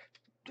down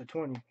to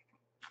 20.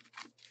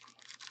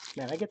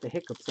 Man, I get the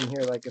hiccups in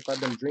here like if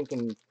I've been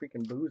drinking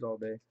freaking booze all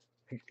day.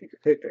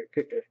 What's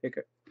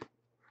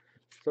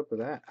up with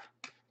that?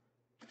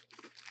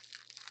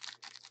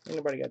 Ain't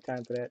nobody got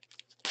time for that.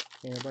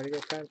 Ain't nobody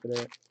got time for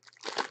that.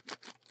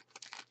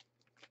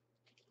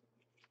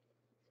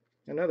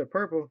 Another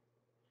purple.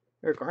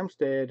 Eric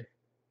Armstead,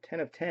 10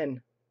 of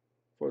 10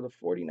 for the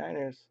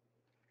 49ers.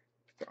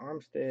 For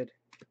Armstead.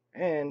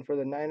 And for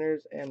the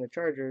Niners and the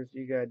Chargers,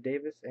 you got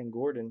Davis and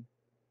Gordon.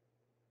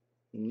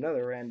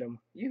 Another random.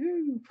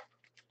 Yoo-hoo!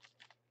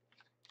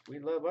 We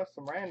love us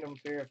some randoms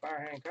here at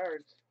Firehand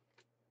Cards.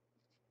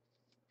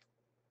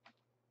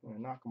 I'm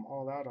going to knock them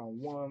all out on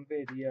one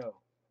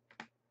video.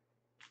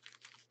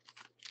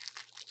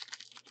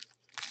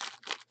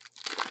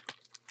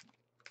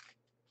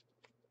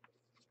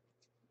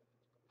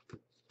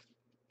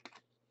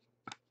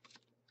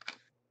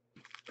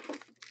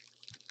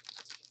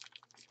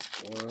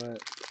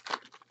 What?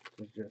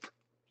 It's just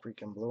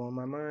freaking blowing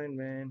my mind,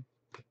 man.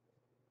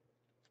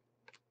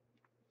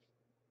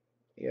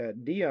 Yeah,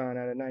 Dion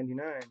out of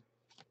 99.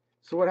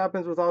 So what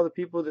happens with all the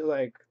people that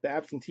like the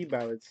absentee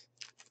ballots?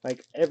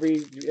 Like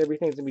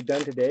everything's gonna be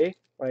done today.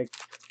 Like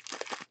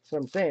that's what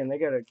I'm saying. They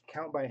gotta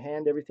count by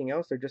hand everything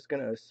else. They're just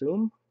gonna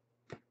assume.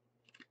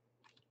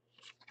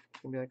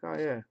 And be like, oh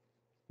yeah,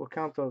 we'll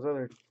count those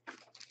other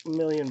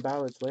million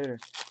ballots later.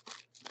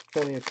 It's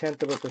only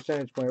 1/10 of a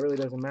percentage point. It really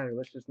doesn't matter.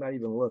 Let's just not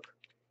even look.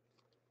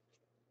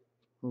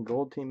 And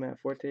gold team Matt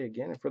Forte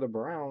again, and for the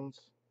Browns,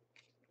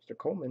 Mr.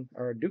 Coleman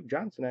or Duke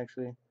Johnson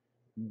actually.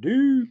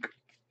 Duke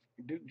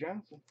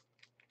Johnson.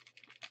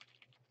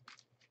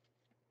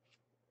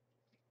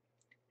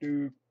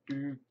 Duke,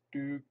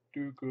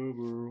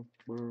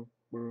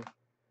 bro.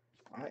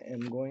 I am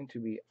going to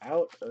be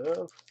out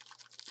of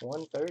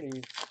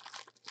 130s.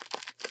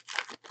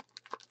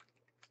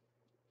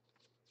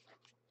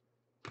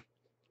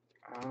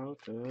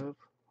 Out of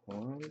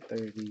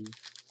 130s.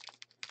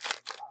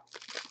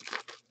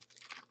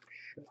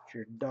 Shut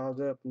your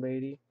dog up,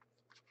 lady.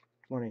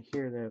 Want to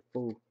hear that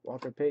fool.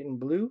 Walter Payton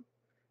Blue,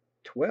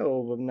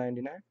 12 of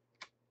 99.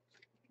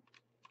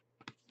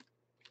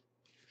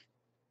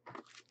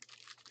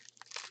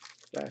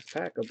 Last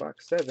pack of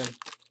box 7.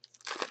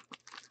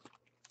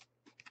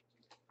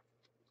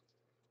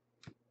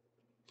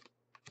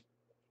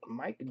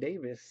 Mike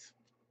Davis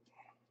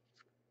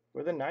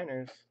for the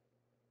Niners.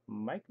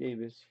 Mike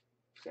Davis,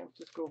 San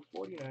Francisco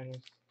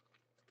 49ers.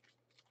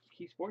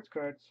 Key Sports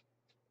Cards.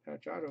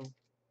 Patch auto.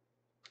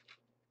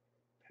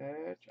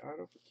 Patch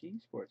auto for Key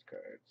Sports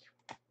Cards.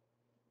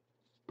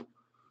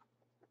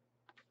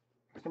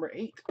 Number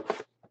 8.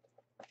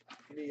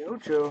 The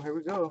Ocho. Here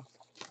we go.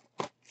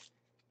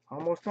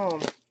 Almost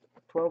home.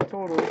 12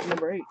 total.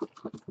 Number 8.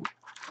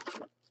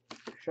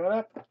 Shut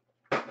up.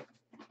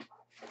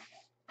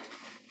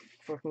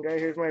 Fucking guy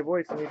hears my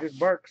voice and he just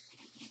barks.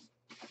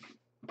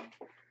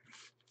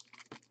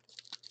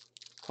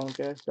 Punk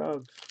ass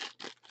dogs.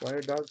 Why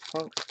are dogs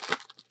punks?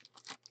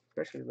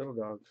 Especially little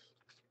dogs.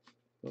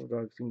 Little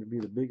dogs seem to be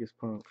the biggest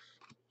punks.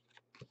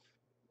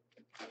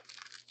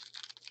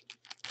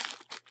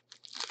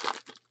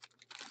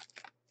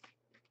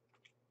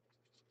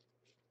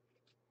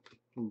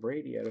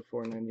 Brady out of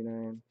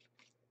 499.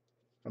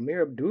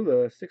 Amir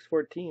Abdullah,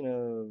 614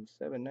 of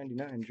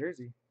 799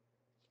 jersey.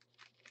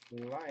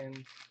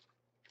 Lions.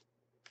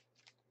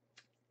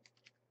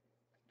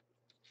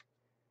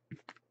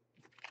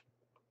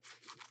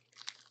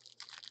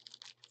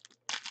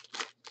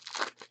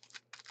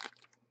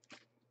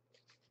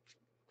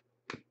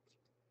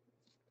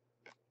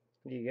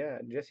 You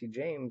got Jesse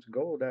James,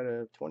 gold out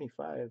of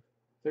 25.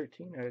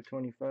 13 out of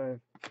 25.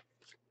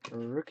 A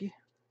rookie.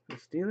 The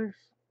Steelers.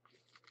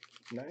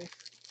 Nice.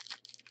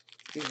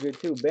 He's good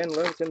too. Ben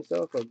loves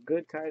himself a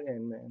good tight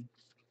end, man.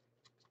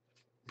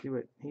 See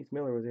what Heath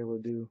Miller was able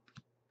to do.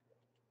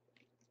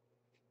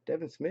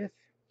 Devin Smith.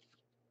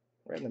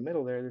 Right in the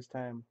middle there this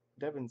time.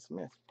 Devin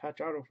Smith.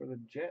 Patch auto for the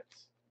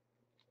Jets.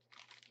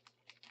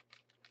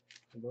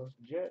 Those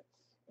Jets.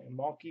 And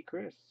Malky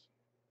Chris.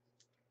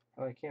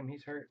 I like him.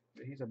 He's hurt,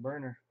 but he's a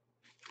burner.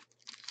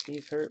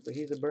 He's hurt, but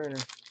he's a burner.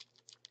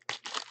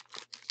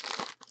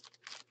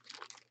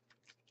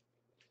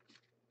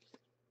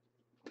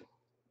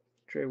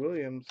 Trey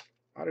Williams.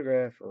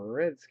 Autograph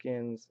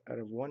Redskins out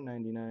of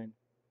 199.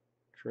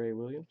 Trey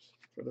Williams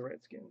for the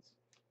Redskins.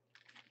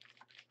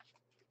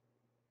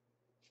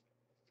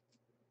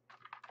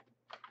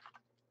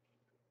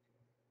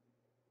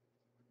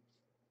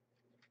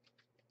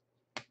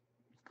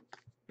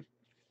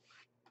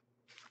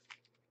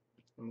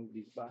 I'll move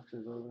these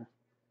boxes over.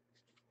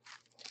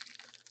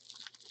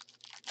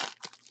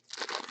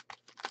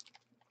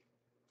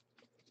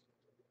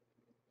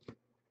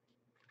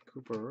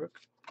 Cooper Rook.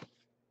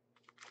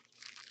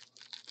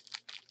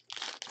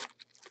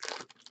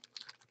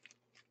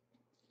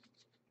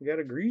 We got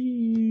a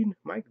green.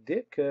 Mike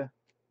Ditka.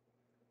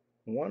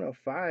 1 of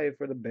 5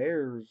 for the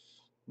Bears.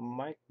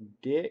 Mike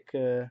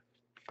Ditka.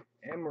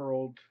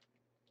 Emerald.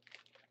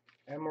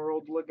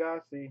 Emerald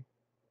Lagasse.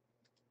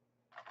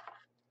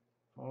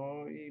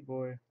 Oh,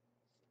 boy.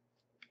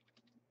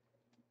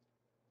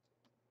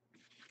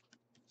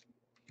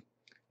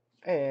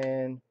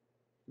 And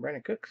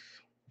Brandon Cooks.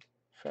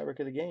 Fabric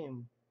of the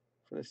game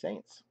for the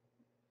Saints.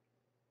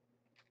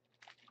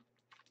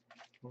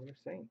 For the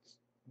Saints.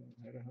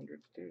 Had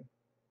 100s too.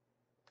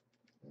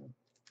 Yeah.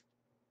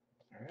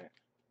 Alright.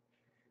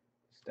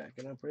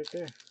 Stacking up right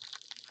there.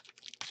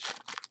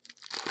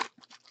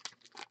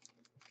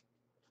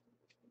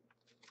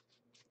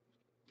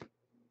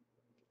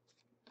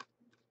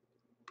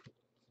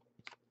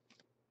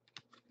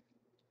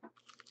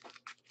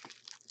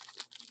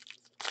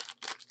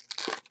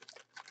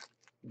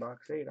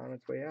 Box 8 on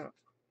its way out.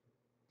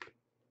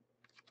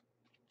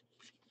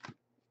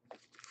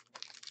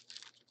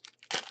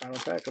 Final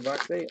pack of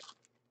box 8.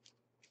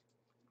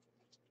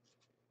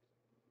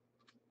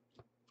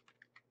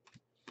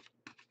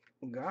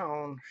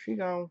 Gone. She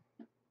gone.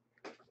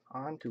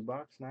 On to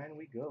box 9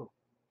 we go.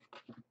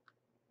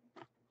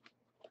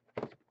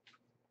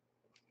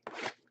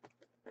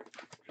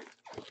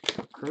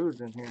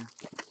 Cruising here.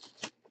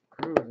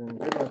 Cruising.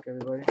 Good luck,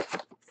 everybody.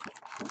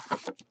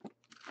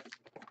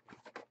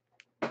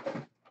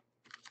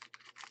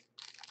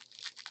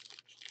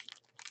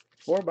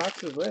 Four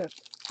boxes left.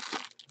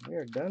 We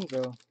are done,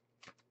 though.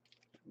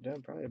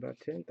 Done probably about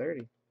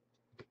 10:30.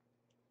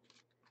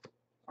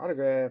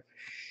 Autograph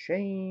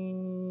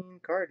Shane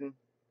Carden.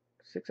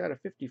 6 out of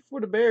 50 for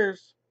the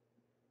Bears.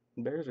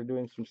 The Bears are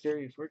doing some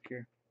serious work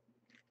here.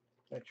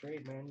 That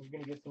trade, man. You're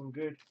gonna get some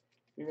good.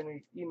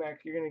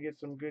 EMAC. You're gonna get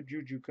some good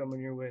juju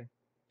coming your way.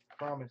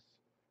 Promise.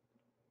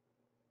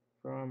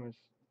 Promise.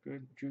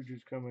 Good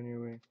juju's coming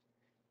your way.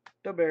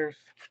 The Bears.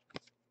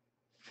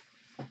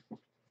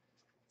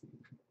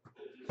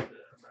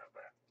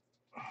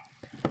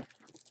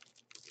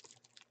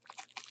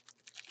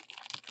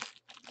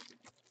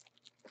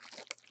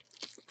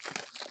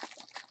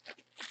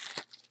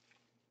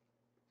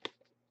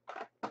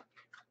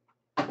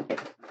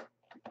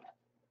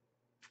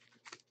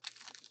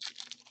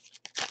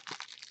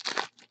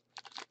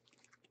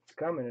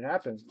 Coming, it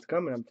happens. It's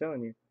coming, I'm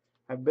telling you.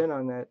 I've been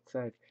on that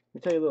side. Let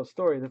me tell you a little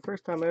story. The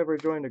first time I ever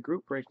joined a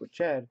group break with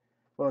Chad,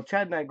 well,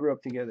 Chad and I grew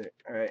up together,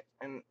 alright?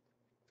 And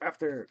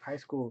after high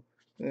school,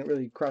 Didn't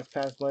really cross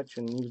paths much,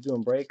 and he was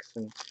doing breaks,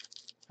 and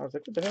I was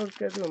like, what the hell is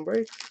this guy doing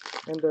breaks?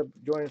 Ended up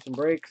joining some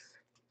breaks.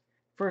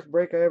 First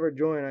break I ever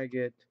joined, I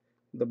get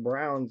the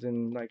Browns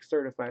in like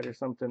certified or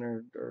something,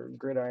 or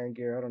gridiron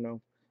gear, I don't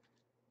know.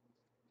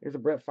 Here's a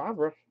Brett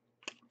Favre.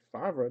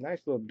 Favre,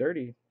 nice little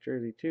dirty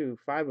jersey too.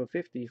 5 of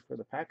 50 for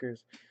the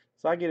Packers.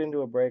 So I get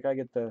into a break. I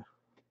get the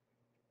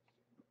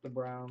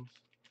Browns.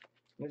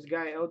 This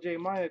guy LJ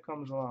Maya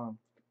comes along,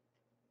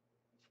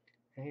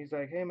 and he's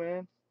like, "Hey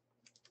man,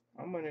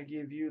 I'm gonna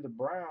give you the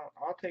Brown.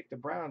 I'll take the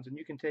Browns, and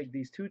you can take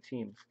these two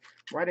teams."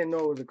 Well, I didn't know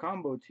it was a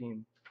combo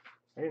team.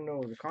 I didn't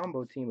know it was a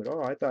combo team at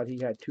all. I thought he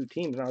had two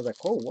teams, and I was like,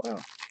 "Oh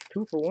wow,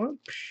 2 for 1?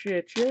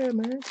 Shit, yeah,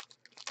 man.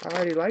 I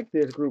already like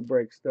this group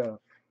break stuff."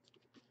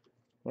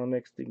 Well,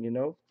 next thing you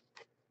know,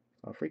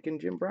 a freaking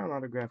Jim Brown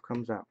autograph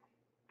comes out.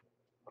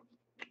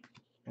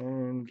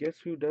 And guess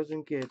who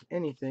doesn't get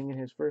anything in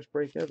his first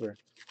break ever?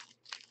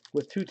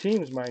 With two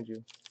teams, mind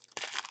you.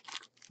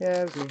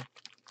 Yeah, it was me.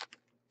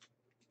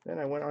 Then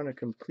I went on a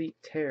complete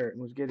tear and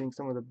was getting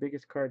some of the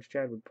biggest cards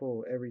Chad would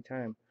pull every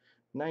time.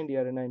 90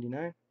 out of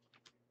 99.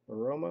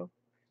 Romo.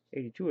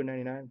 82 of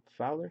 99.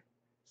 Fowler.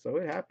 So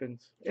it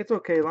happens. It's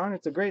okay, Lon.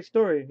 It's a great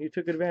story. You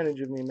took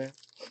advantage of me, man.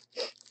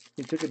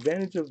 You took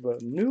advantage of a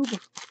noob.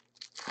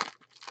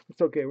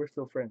 It's okay. We're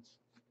still friends.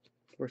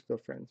 We're still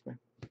friends, man.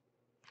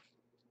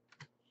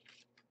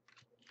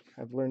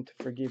 I've learned to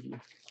forgive you.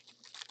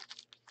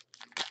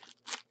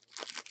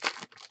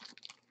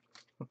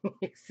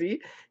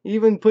 See? He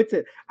even puts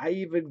it. I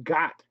even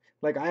got.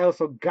 Like, I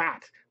also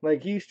got.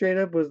 Like, he straight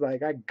up was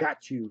like, I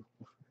got you.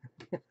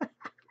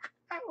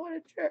 What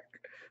a jerk.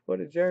 What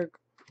a jerk.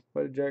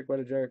 What a jerk. What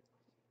a jerk.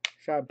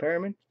 Shad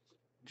Perriman,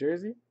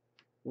 jersey.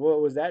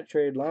 What was that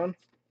trade, Lon?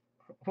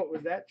 What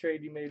was that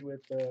trade you made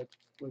with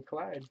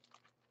Clyde?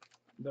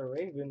 The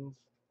Ravens.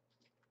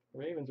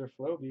 Ravens are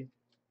Floby.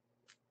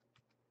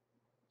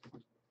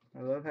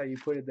 I love how you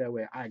put it that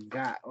way. I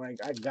got. Like,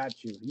 I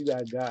got you. You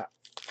got.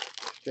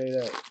 Straight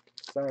up.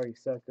 Sorry,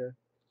 sucker.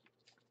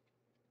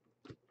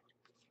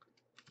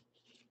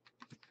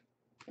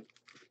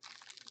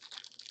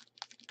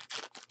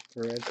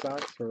 For Red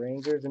Sox, for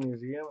Rangers and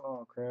Museum.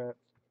 Oh, crap.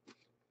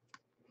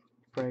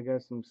 Probably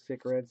got some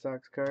sick Red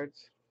Sox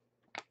cards.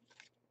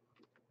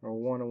 Or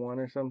 1-1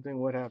 or something.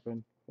 What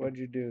happened? What'd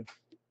you do?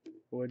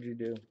 What'd you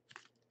do?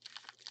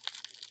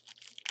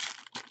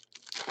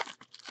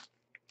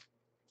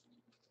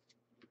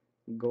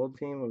 Gold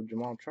team of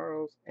Jamal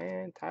Charles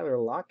and Tyler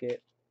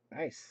Lockett.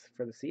 Nice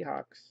for the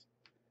Seahawks.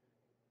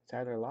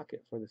 Tyler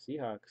Lockett for the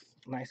Seahawks.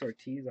 Nice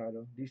Ortiz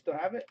auto. Do you still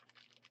have it?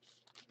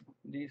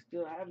 Do you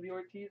still have the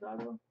Ortiz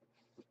auto?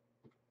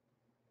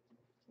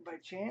 By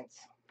chance?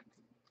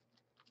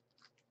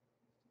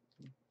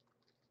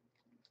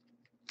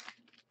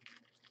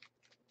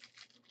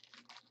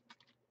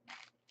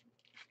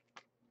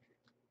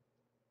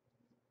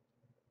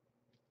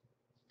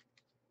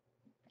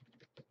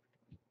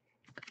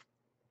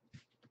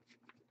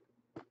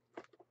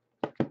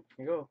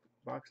 Here you go.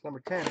 Box number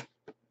 10.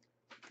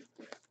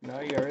 No,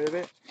 you got rid of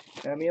it?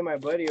 Me and my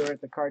buddy were at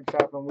the card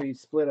shop and we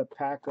split a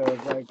pack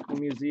of like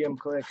museum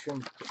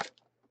collection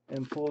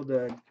and pulled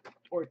a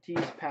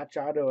Ortiz patch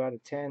auto out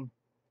of 10.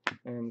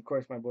 And of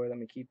course my boy let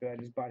me keep it. I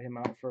just bought him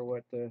out for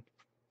what the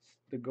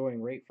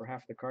going rate for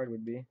half the card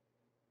would be.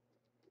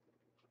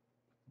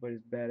 But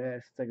it's badass.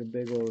 It's like a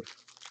big old,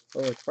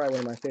 oh, it's probably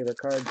one of my favorite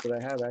cards that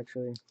I have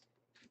actually.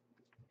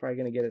 Probably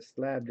gonna get a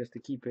slab just to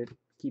keep it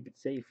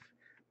safe.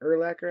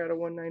 Urlacher out of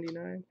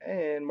 199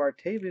 and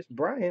Martavis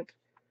Bryant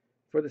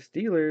for the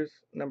Steelers,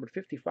 number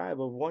 55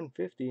 of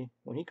 150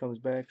 when he comes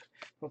back.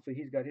 Hopefully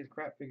he's got his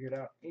crap figured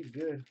out. He's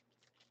good.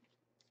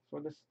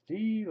 For the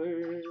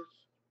Steelers,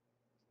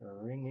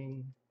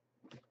 ringing.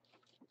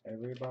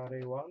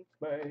 Everybody wants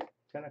me.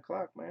 10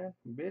 o'clock, man.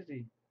 I'm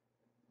busy.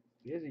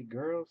 Busy,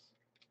 girls.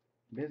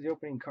 Busy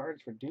opening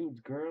cards for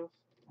dudes, girls.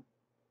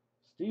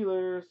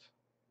 Steelers.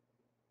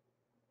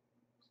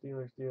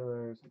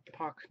 Steelers.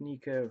 Puck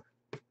Nico.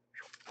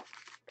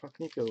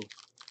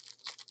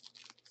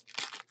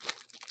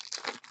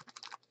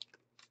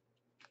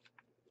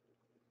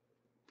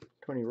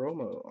 Tony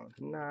Romo.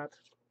 Not.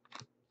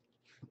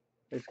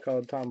 It's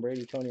called Tom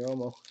Brady, Tony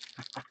Romo.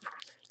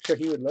 Sure,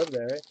 he would love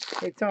that, right?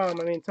 Hey, Tom.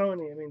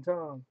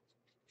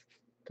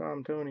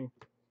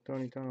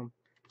 Tom.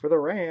 For the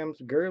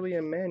Rams, Gurley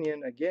and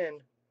Mannion,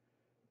 again,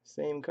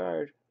 same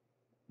card,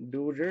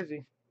 dual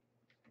jersey.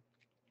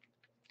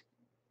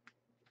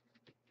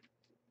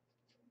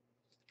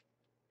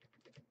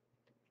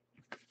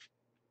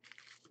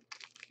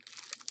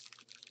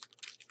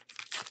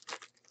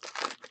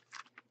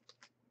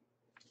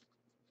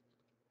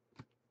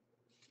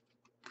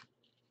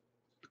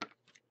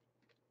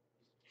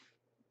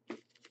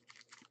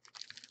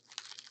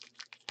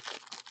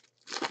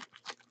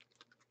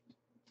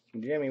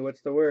 Jimmy,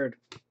 what's the word?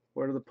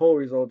 What are the poll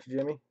results,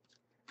 Jimmy?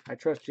 I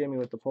trust Jimmy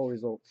with the poll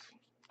results.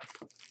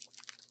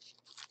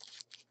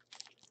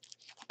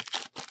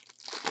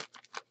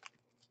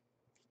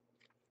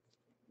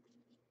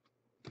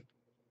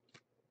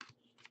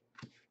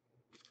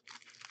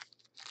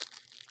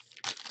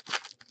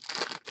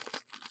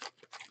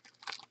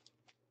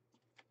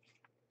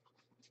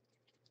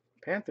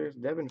 Panthers,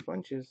 Devin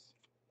Funches.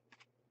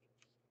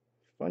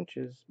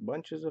 Funches,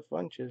 bunches of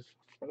funches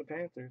for the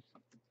Panthers.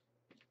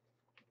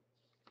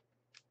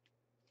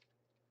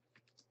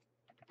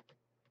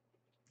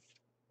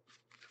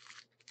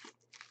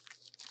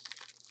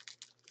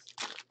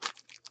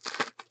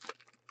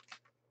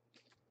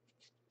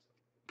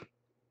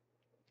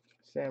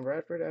 Sam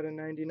Bradford out of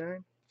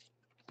 99.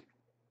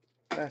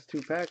 Last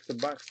 2 packs of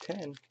box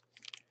 10.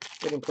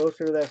 Getting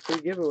closer to that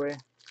free giveaway.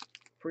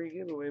 Free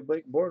giveaway,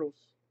 Blake Bortles.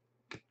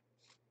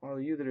 All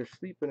of you that are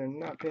sleeping and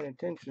not paying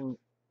attention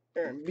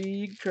are in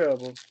big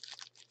trouble.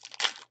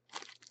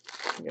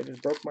 I think I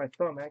just broke my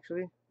thumb,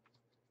 actually.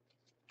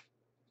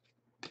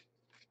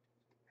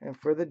 And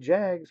for the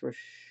Jags,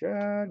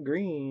 Rashad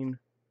Green.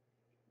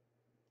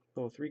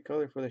 Little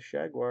 3-color for the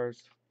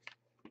Jaguars.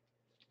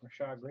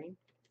 Rashad Green.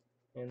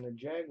 And the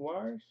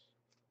Jaguars,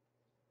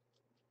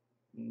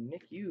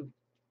 Nick Yu.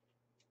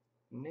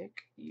 Nick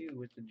Yu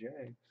with the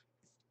Jags.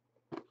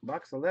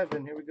 Box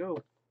 11, here we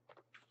go.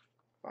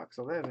 Box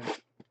 11.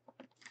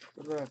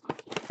 Good luck.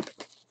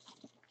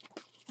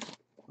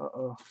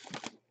 Uh-oh.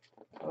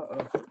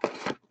 Uh-oh.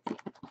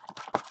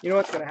 You know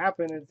what's gonna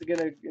happen? It's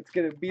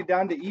gonna be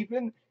down to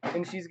even,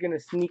 and she's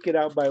gonna sneak it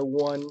out by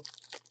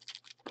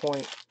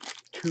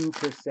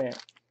 1.2%.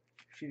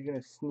 She's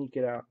gonna sneak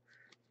it out.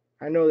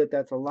 I know that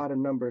that's a lot of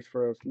numbers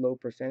for a low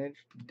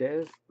percentage.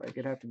 Des, like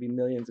it'd have to be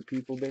millions of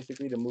people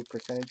basically to move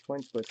percentage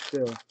points, but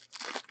still,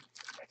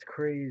 that's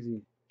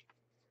crazy.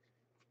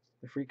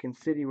 The freaking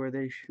city where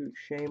they shoot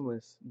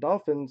shameless.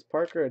 Dolphins,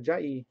 Parker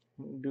Ajayi,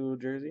 dual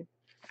jersey.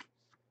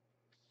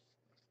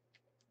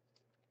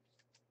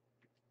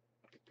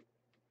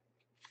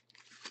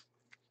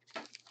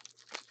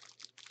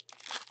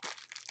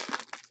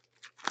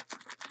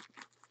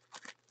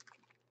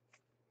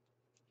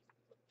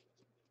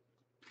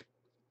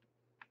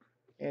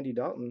 Andy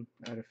Dalton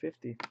out of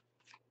 50.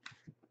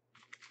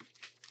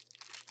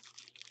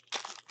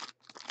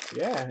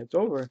 Yeah, it's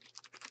over.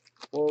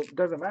 Well, it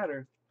doesn't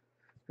matter.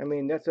 I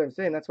mean, that's what I'm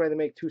saying. That's why they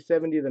make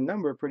 270 the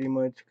number pretty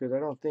much, because I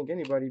don't think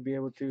anybody be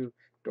able to.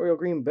 Dorial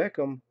Green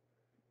Beckham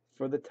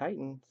for the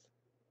Titans.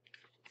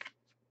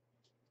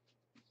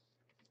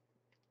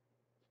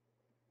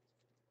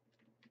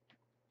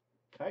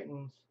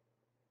 Titans.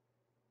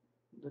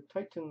 The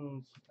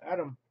Titans.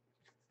 Adam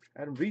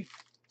V.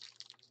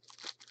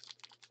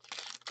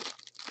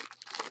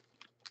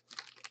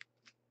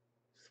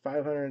 It's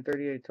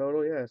 538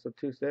 total. Yeah, so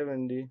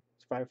 270.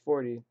 It's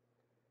 540.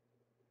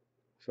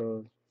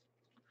 So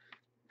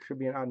should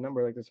be an odd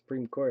number like the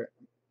Supreme Court.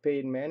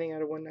 Peyton Manning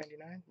out of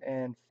 199.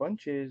 And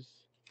Funches,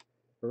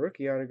 a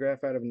rookie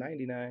autograph out of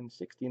 99.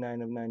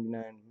 69 of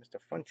 99. Mr.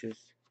 Funches.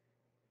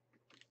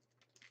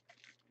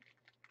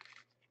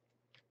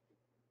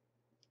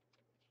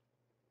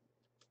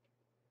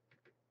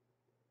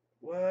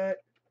 What?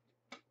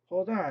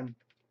 Hold on.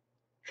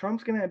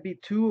 Trump's going to be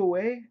 2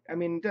 away? I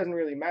mean, it doesn't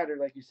really matter.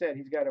 Like you said,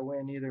 he's got to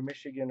win either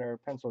Michigan or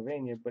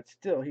Pennsylvania. But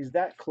still, he's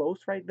that close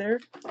right there.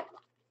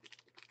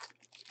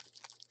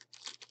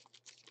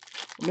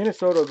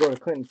 Minnesota will go to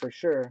Clinton for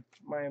sure.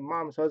 My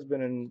mom's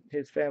husband and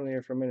his family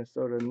are from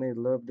Minnesota, and they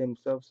love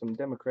themselves some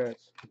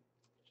Democrats.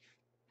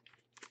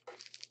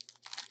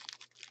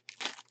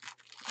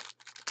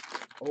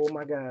 Oh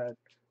my God.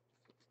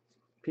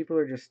 People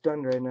are just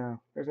stunned right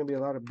now. There's going to be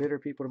a lot of bitter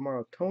people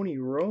tomorrow. Tony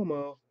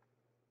Romo.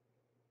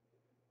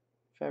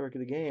 Fabric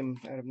of the game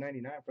out of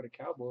 99 for the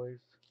Cowboys.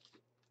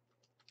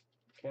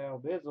 Cal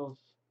Bizzles.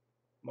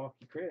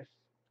 Malky Chris.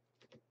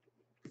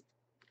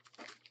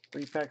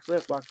 3 packs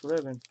left, box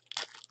 11.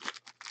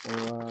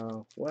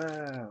 Wow.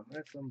 Wow.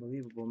 That's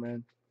unbelievable,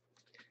 man.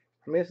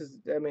 I mean,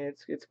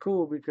 it's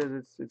cool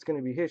because it's going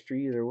to be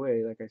history either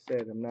way. Like I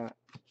said, I'm not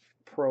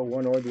pro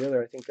one or the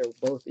other. I think they're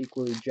both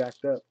equally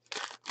jacked up.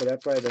 But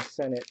that's why the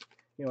Senate,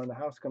 and the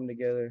House come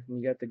together, and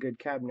you got the good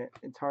cabinet.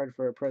 It's hard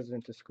for a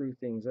president to screw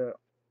things up.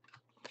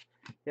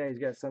 Yeah, he's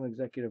got some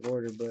executive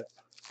order, but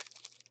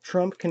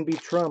Trump can be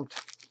trumped,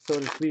 so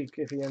to speak,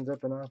 if he ends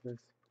up in office.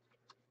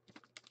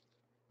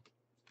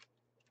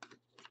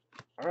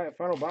 All right,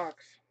 final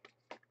box.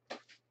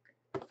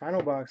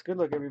 Final box. Good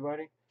luck,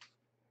 everybody.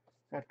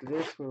 After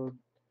this, we'll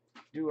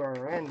do our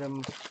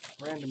random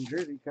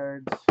jersey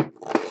cards.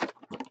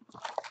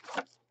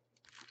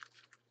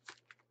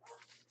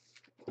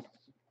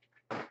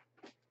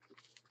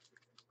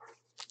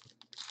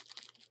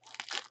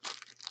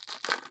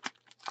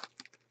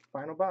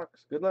 Final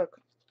box. Good luck.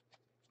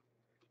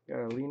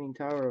 Got a leaning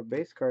tower of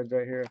base cards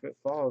right here. If it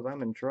falls,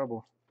 I'm in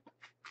trouble.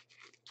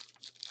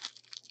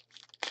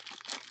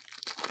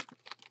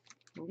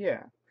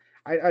 Yeah,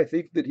 I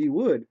think that he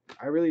would.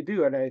 I really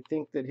do, and I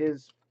think that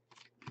his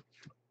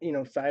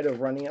side of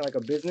running it like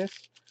a business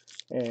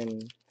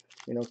and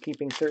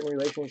keeping certain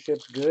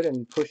relationships good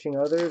and pushing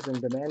others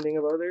and demanding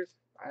of others.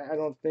 I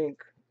don't think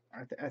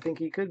I think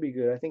he could be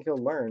good. I think he'll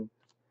learn.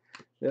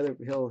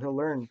 He'll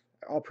learn.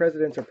 All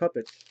presidents are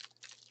puppets.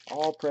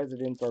 All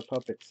presidents are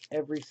puppets.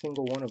 Every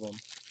single one of them.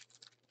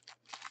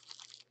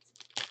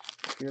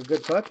 If you're a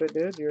good puppet,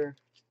 dude, you're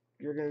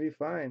gonna be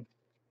fine.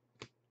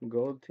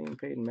 Gold team,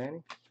 Peyton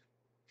Manning.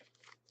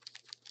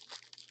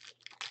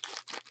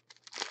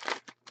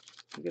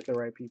 Get the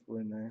right people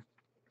in there.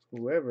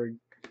 Whoever.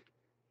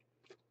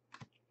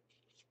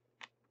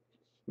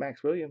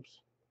 Max Williams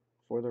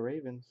for the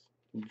Ravens,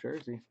 New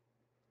Jersey.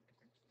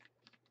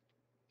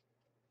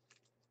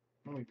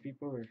 How many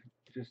people are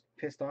just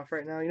pissed off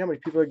right now? You know how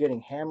many people are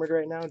getting hammered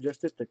right now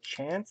just at the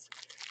chance,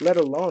 let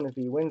alone if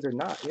he wins or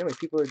not. You know how many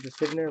people are just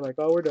sitting there like,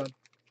 oh, we're done.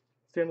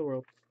 It's the end of the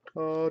world.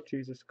 Oh,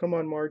 Jesus. Come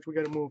on, Marge. We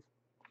got to move.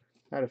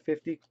 Out of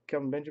 50,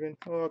 Kelvin Benjamin.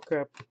 Oh,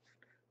 crap.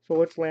 So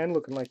what's land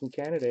looking like in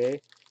Canada, eh?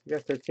 You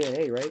guys start saying,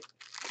 hey, right?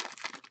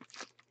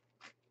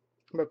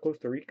 How about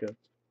Costa Rica?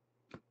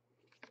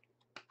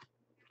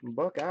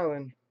 Buck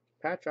Allen,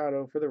 patch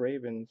auto for the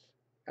Ravens.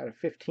 Out of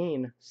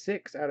 15.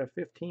 6 out of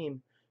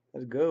 15.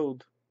 That's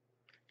gold.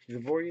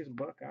 Javorius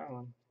Buck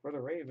Allen for the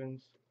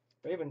Ravens.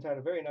 Ravens had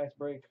a very nice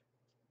break.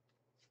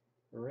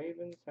 The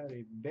Ravens had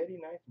a very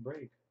nice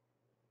break.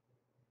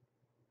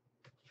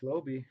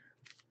 Floby.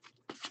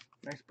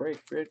 Nice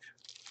break, Rich.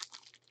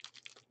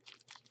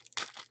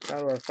 Now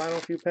to our final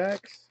few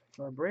packs.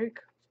 Our break.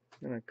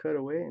 I'm going to cut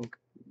away and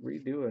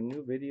redo a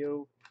new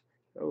video.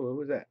 Oh, what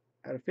was that?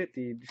 Out of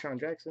 50, Deshaun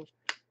Jackson.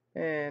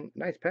 And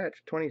nice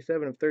patch.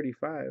 27 of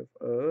 35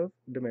 of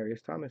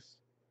Demaryius Thomas.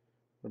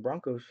 The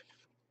Broncos.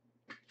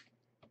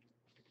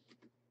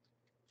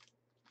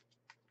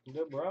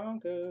 The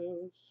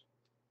Broncos.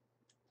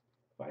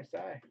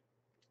 Visai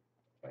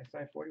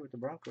 40 with the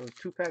Broncos.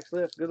 2 packs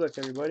left. Good luck,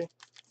 everybody.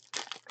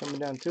 Coming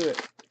down to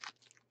it.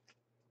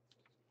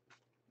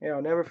 Yeah,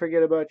 I'll never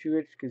forget about you,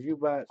 Rich, because you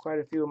bought quite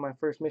a few of my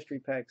first mystery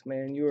packs,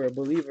 man. You were a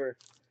believer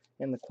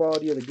in the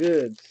quality of the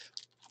goods.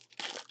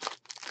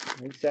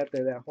 You sat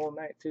there that whole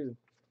night, too.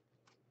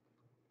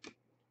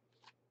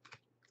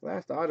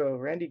 Last auto,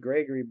 Randy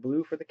Gregory,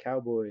 blue for the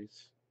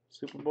Cowboys.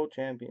 Super Bowl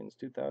champions,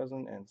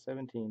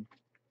 2017.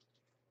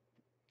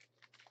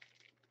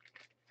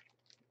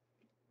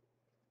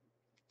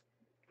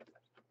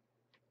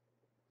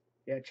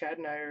 Yeah, Chad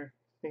and I are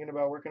thinking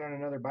about working on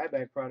another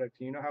buyback product.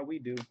 You know how we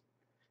do.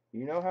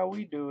 You know how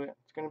we do it.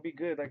 It's going to be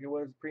good like it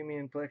was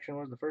Premium Collection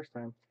was the first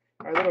time.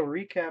 Our little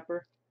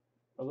recapper.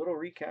 A little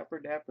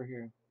recapper dapper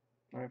here.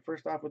 Alright,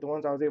 first off with the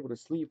ones I was able to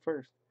sleeve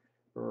first.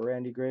 For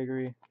Randy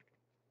Gregory.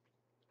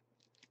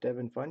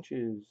 Devin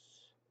Funches.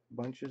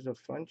 Bunches of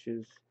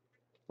Funches.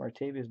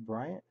 Martavis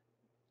Bryant.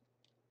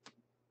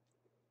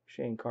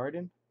 Shane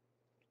Carden.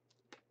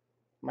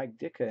 Mike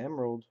Ditka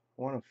Emerald.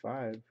 1 of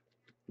 5.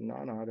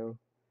 Non-auto.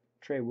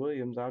 Trey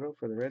Williams auto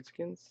for the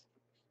Redskins.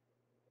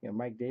 You got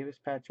Mike Davis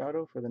patch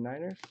auto for the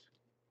Niners.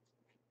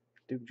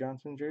 Duke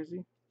Johnson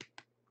jersey.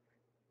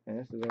 And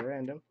this is a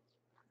random.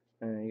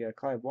 And you got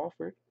Clive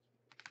Walford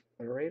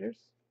for the Raiders.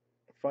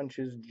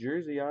 Funches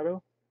jersey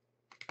auto.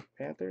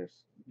 Panthers.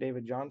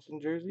 David Johnson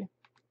jersey.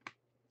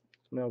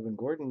 Melvin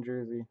Gordon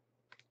jersey.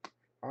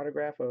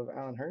 Autograph of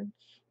Alan Hurns.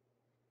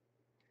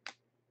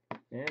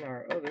 And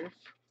our others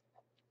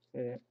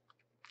that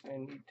I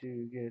need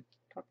to get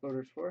top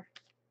loaders for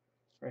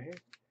right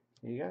here.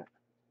 You got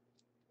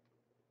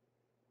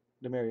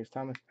Demaryius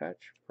Thomas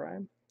patch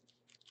prime.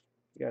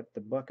 You got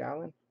the Buck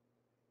Allen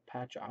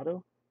patch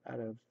auto out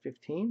of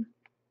 15.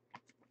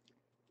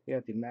 You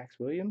got the Max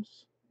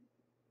Williams.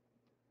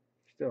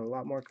 Still a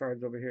lot more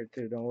cards over here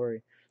too, don't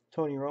worry.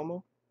 Tony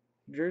Romo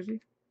jersey.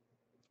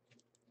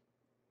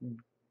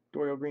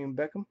 Dorial Green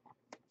Beckham.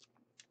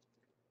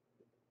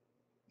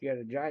 You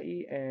got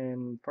Ajayi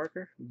and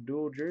Parker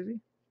dual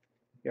jersey.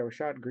 You got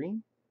Rashad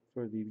Green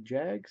for the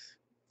Jags.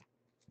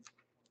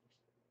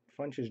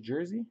 Funches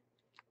jersey.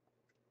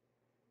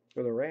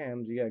 For the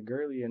Rams, you got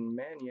Gurley and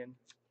Mannion.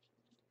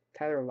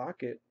 Tyler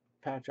Lockett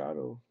patch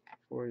auto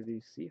for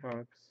the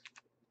Seahawks.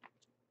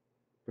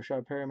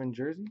 Rashad Perriman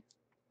jersey.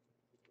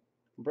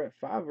 Brett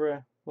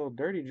Favre, little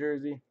dirty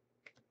jersey.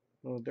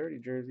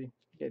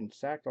 Getting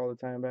sacked all the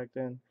time back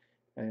then.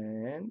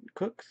 And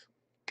Cooks.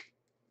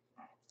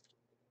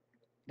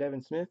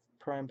 Devin Smith,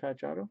 prime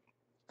patch auto.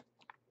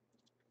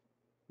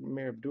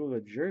 Amir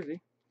Abdullah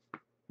jersey.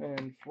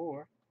 And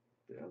for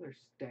the other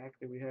stack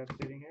that we have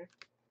sitting here,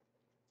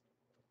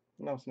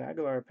 Nelson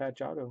Aguilar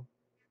patch auto.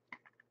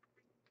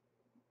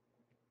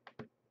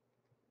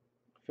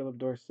 Philip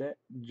Dorsett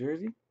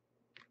jersey.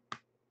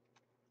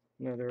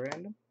 Another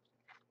random.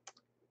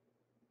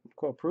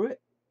 Cole Pruitt,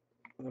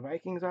 the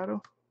Vikings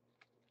auto.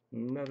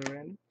 Another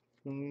random.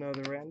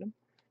 Another random.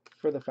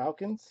 For the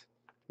Falcons,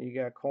 you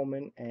got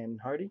Coleman and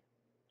Hardy.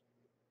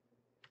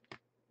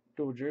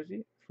 Dual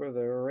jersey. For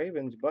the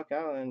Ravens, Buck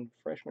Allen,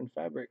 freshman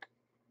fabric.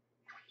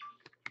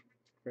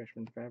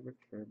 Freshman fabric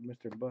for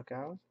Mr. Buck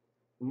Allen.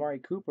 Amari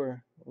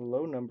Cooper,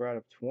 low number out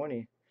of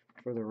 20.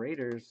 For the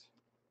Raiders,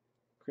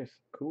 Chris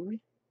Conley,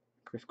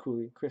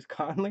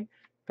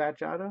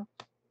 patch auto.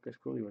 Chris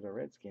Cooley was a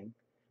Redskin.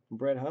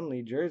 Brett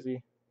Hundley,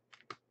 jersey.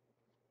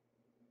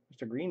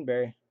 Mr.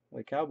 Greenberry,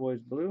 the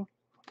Cowboys, blue.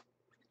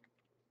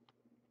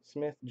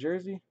 Smith,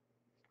 jersey.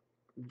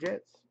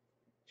 Jets,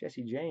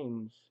 Jesse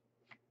James.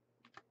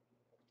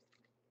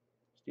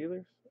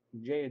 Steelers,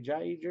 Jay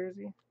Ajayi,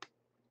 jersey.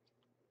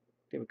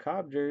 David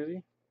Cobb,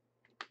 jersey.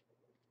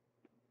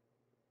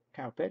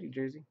 Kyle Petty,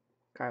 jersey.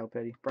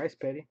 Bryce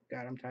Petty.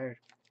 God, I'm tired.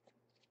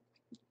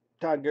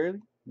 Todd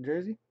Gurley,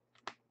 jersey.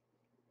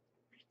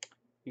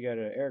 You got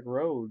a Eric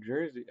Rowe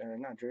jersey, or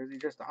not jersey,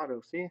 just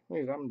auto. See,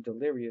 look, I'm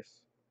delirious.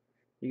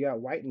 You got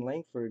White and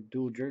Langford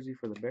dual jersey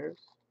for the Bears.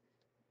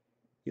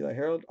 Eli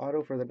Harold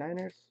auto for the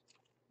Niners.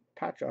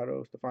 Patch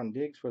auto Stephon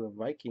Diggs for the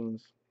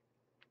Vikings.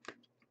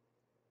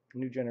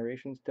 New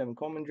Generations Tevin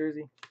Coleman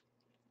jersey.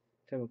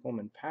 Tevin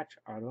Coleman patch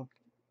auto.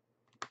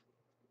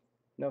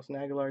 Nelson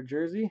Aguilar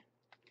jersey.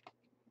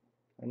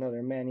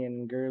 Another Mannion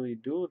and Gurley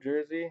dual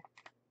jersey.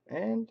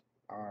 And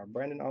our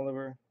Brandon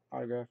Oliver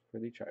autograph for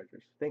the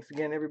Chargers. Thanks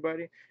again,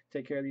 everybody.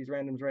 Take care of these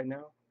randoms right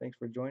now. Thanks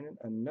for joining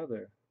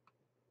another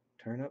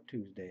Turn Up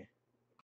Tuesday.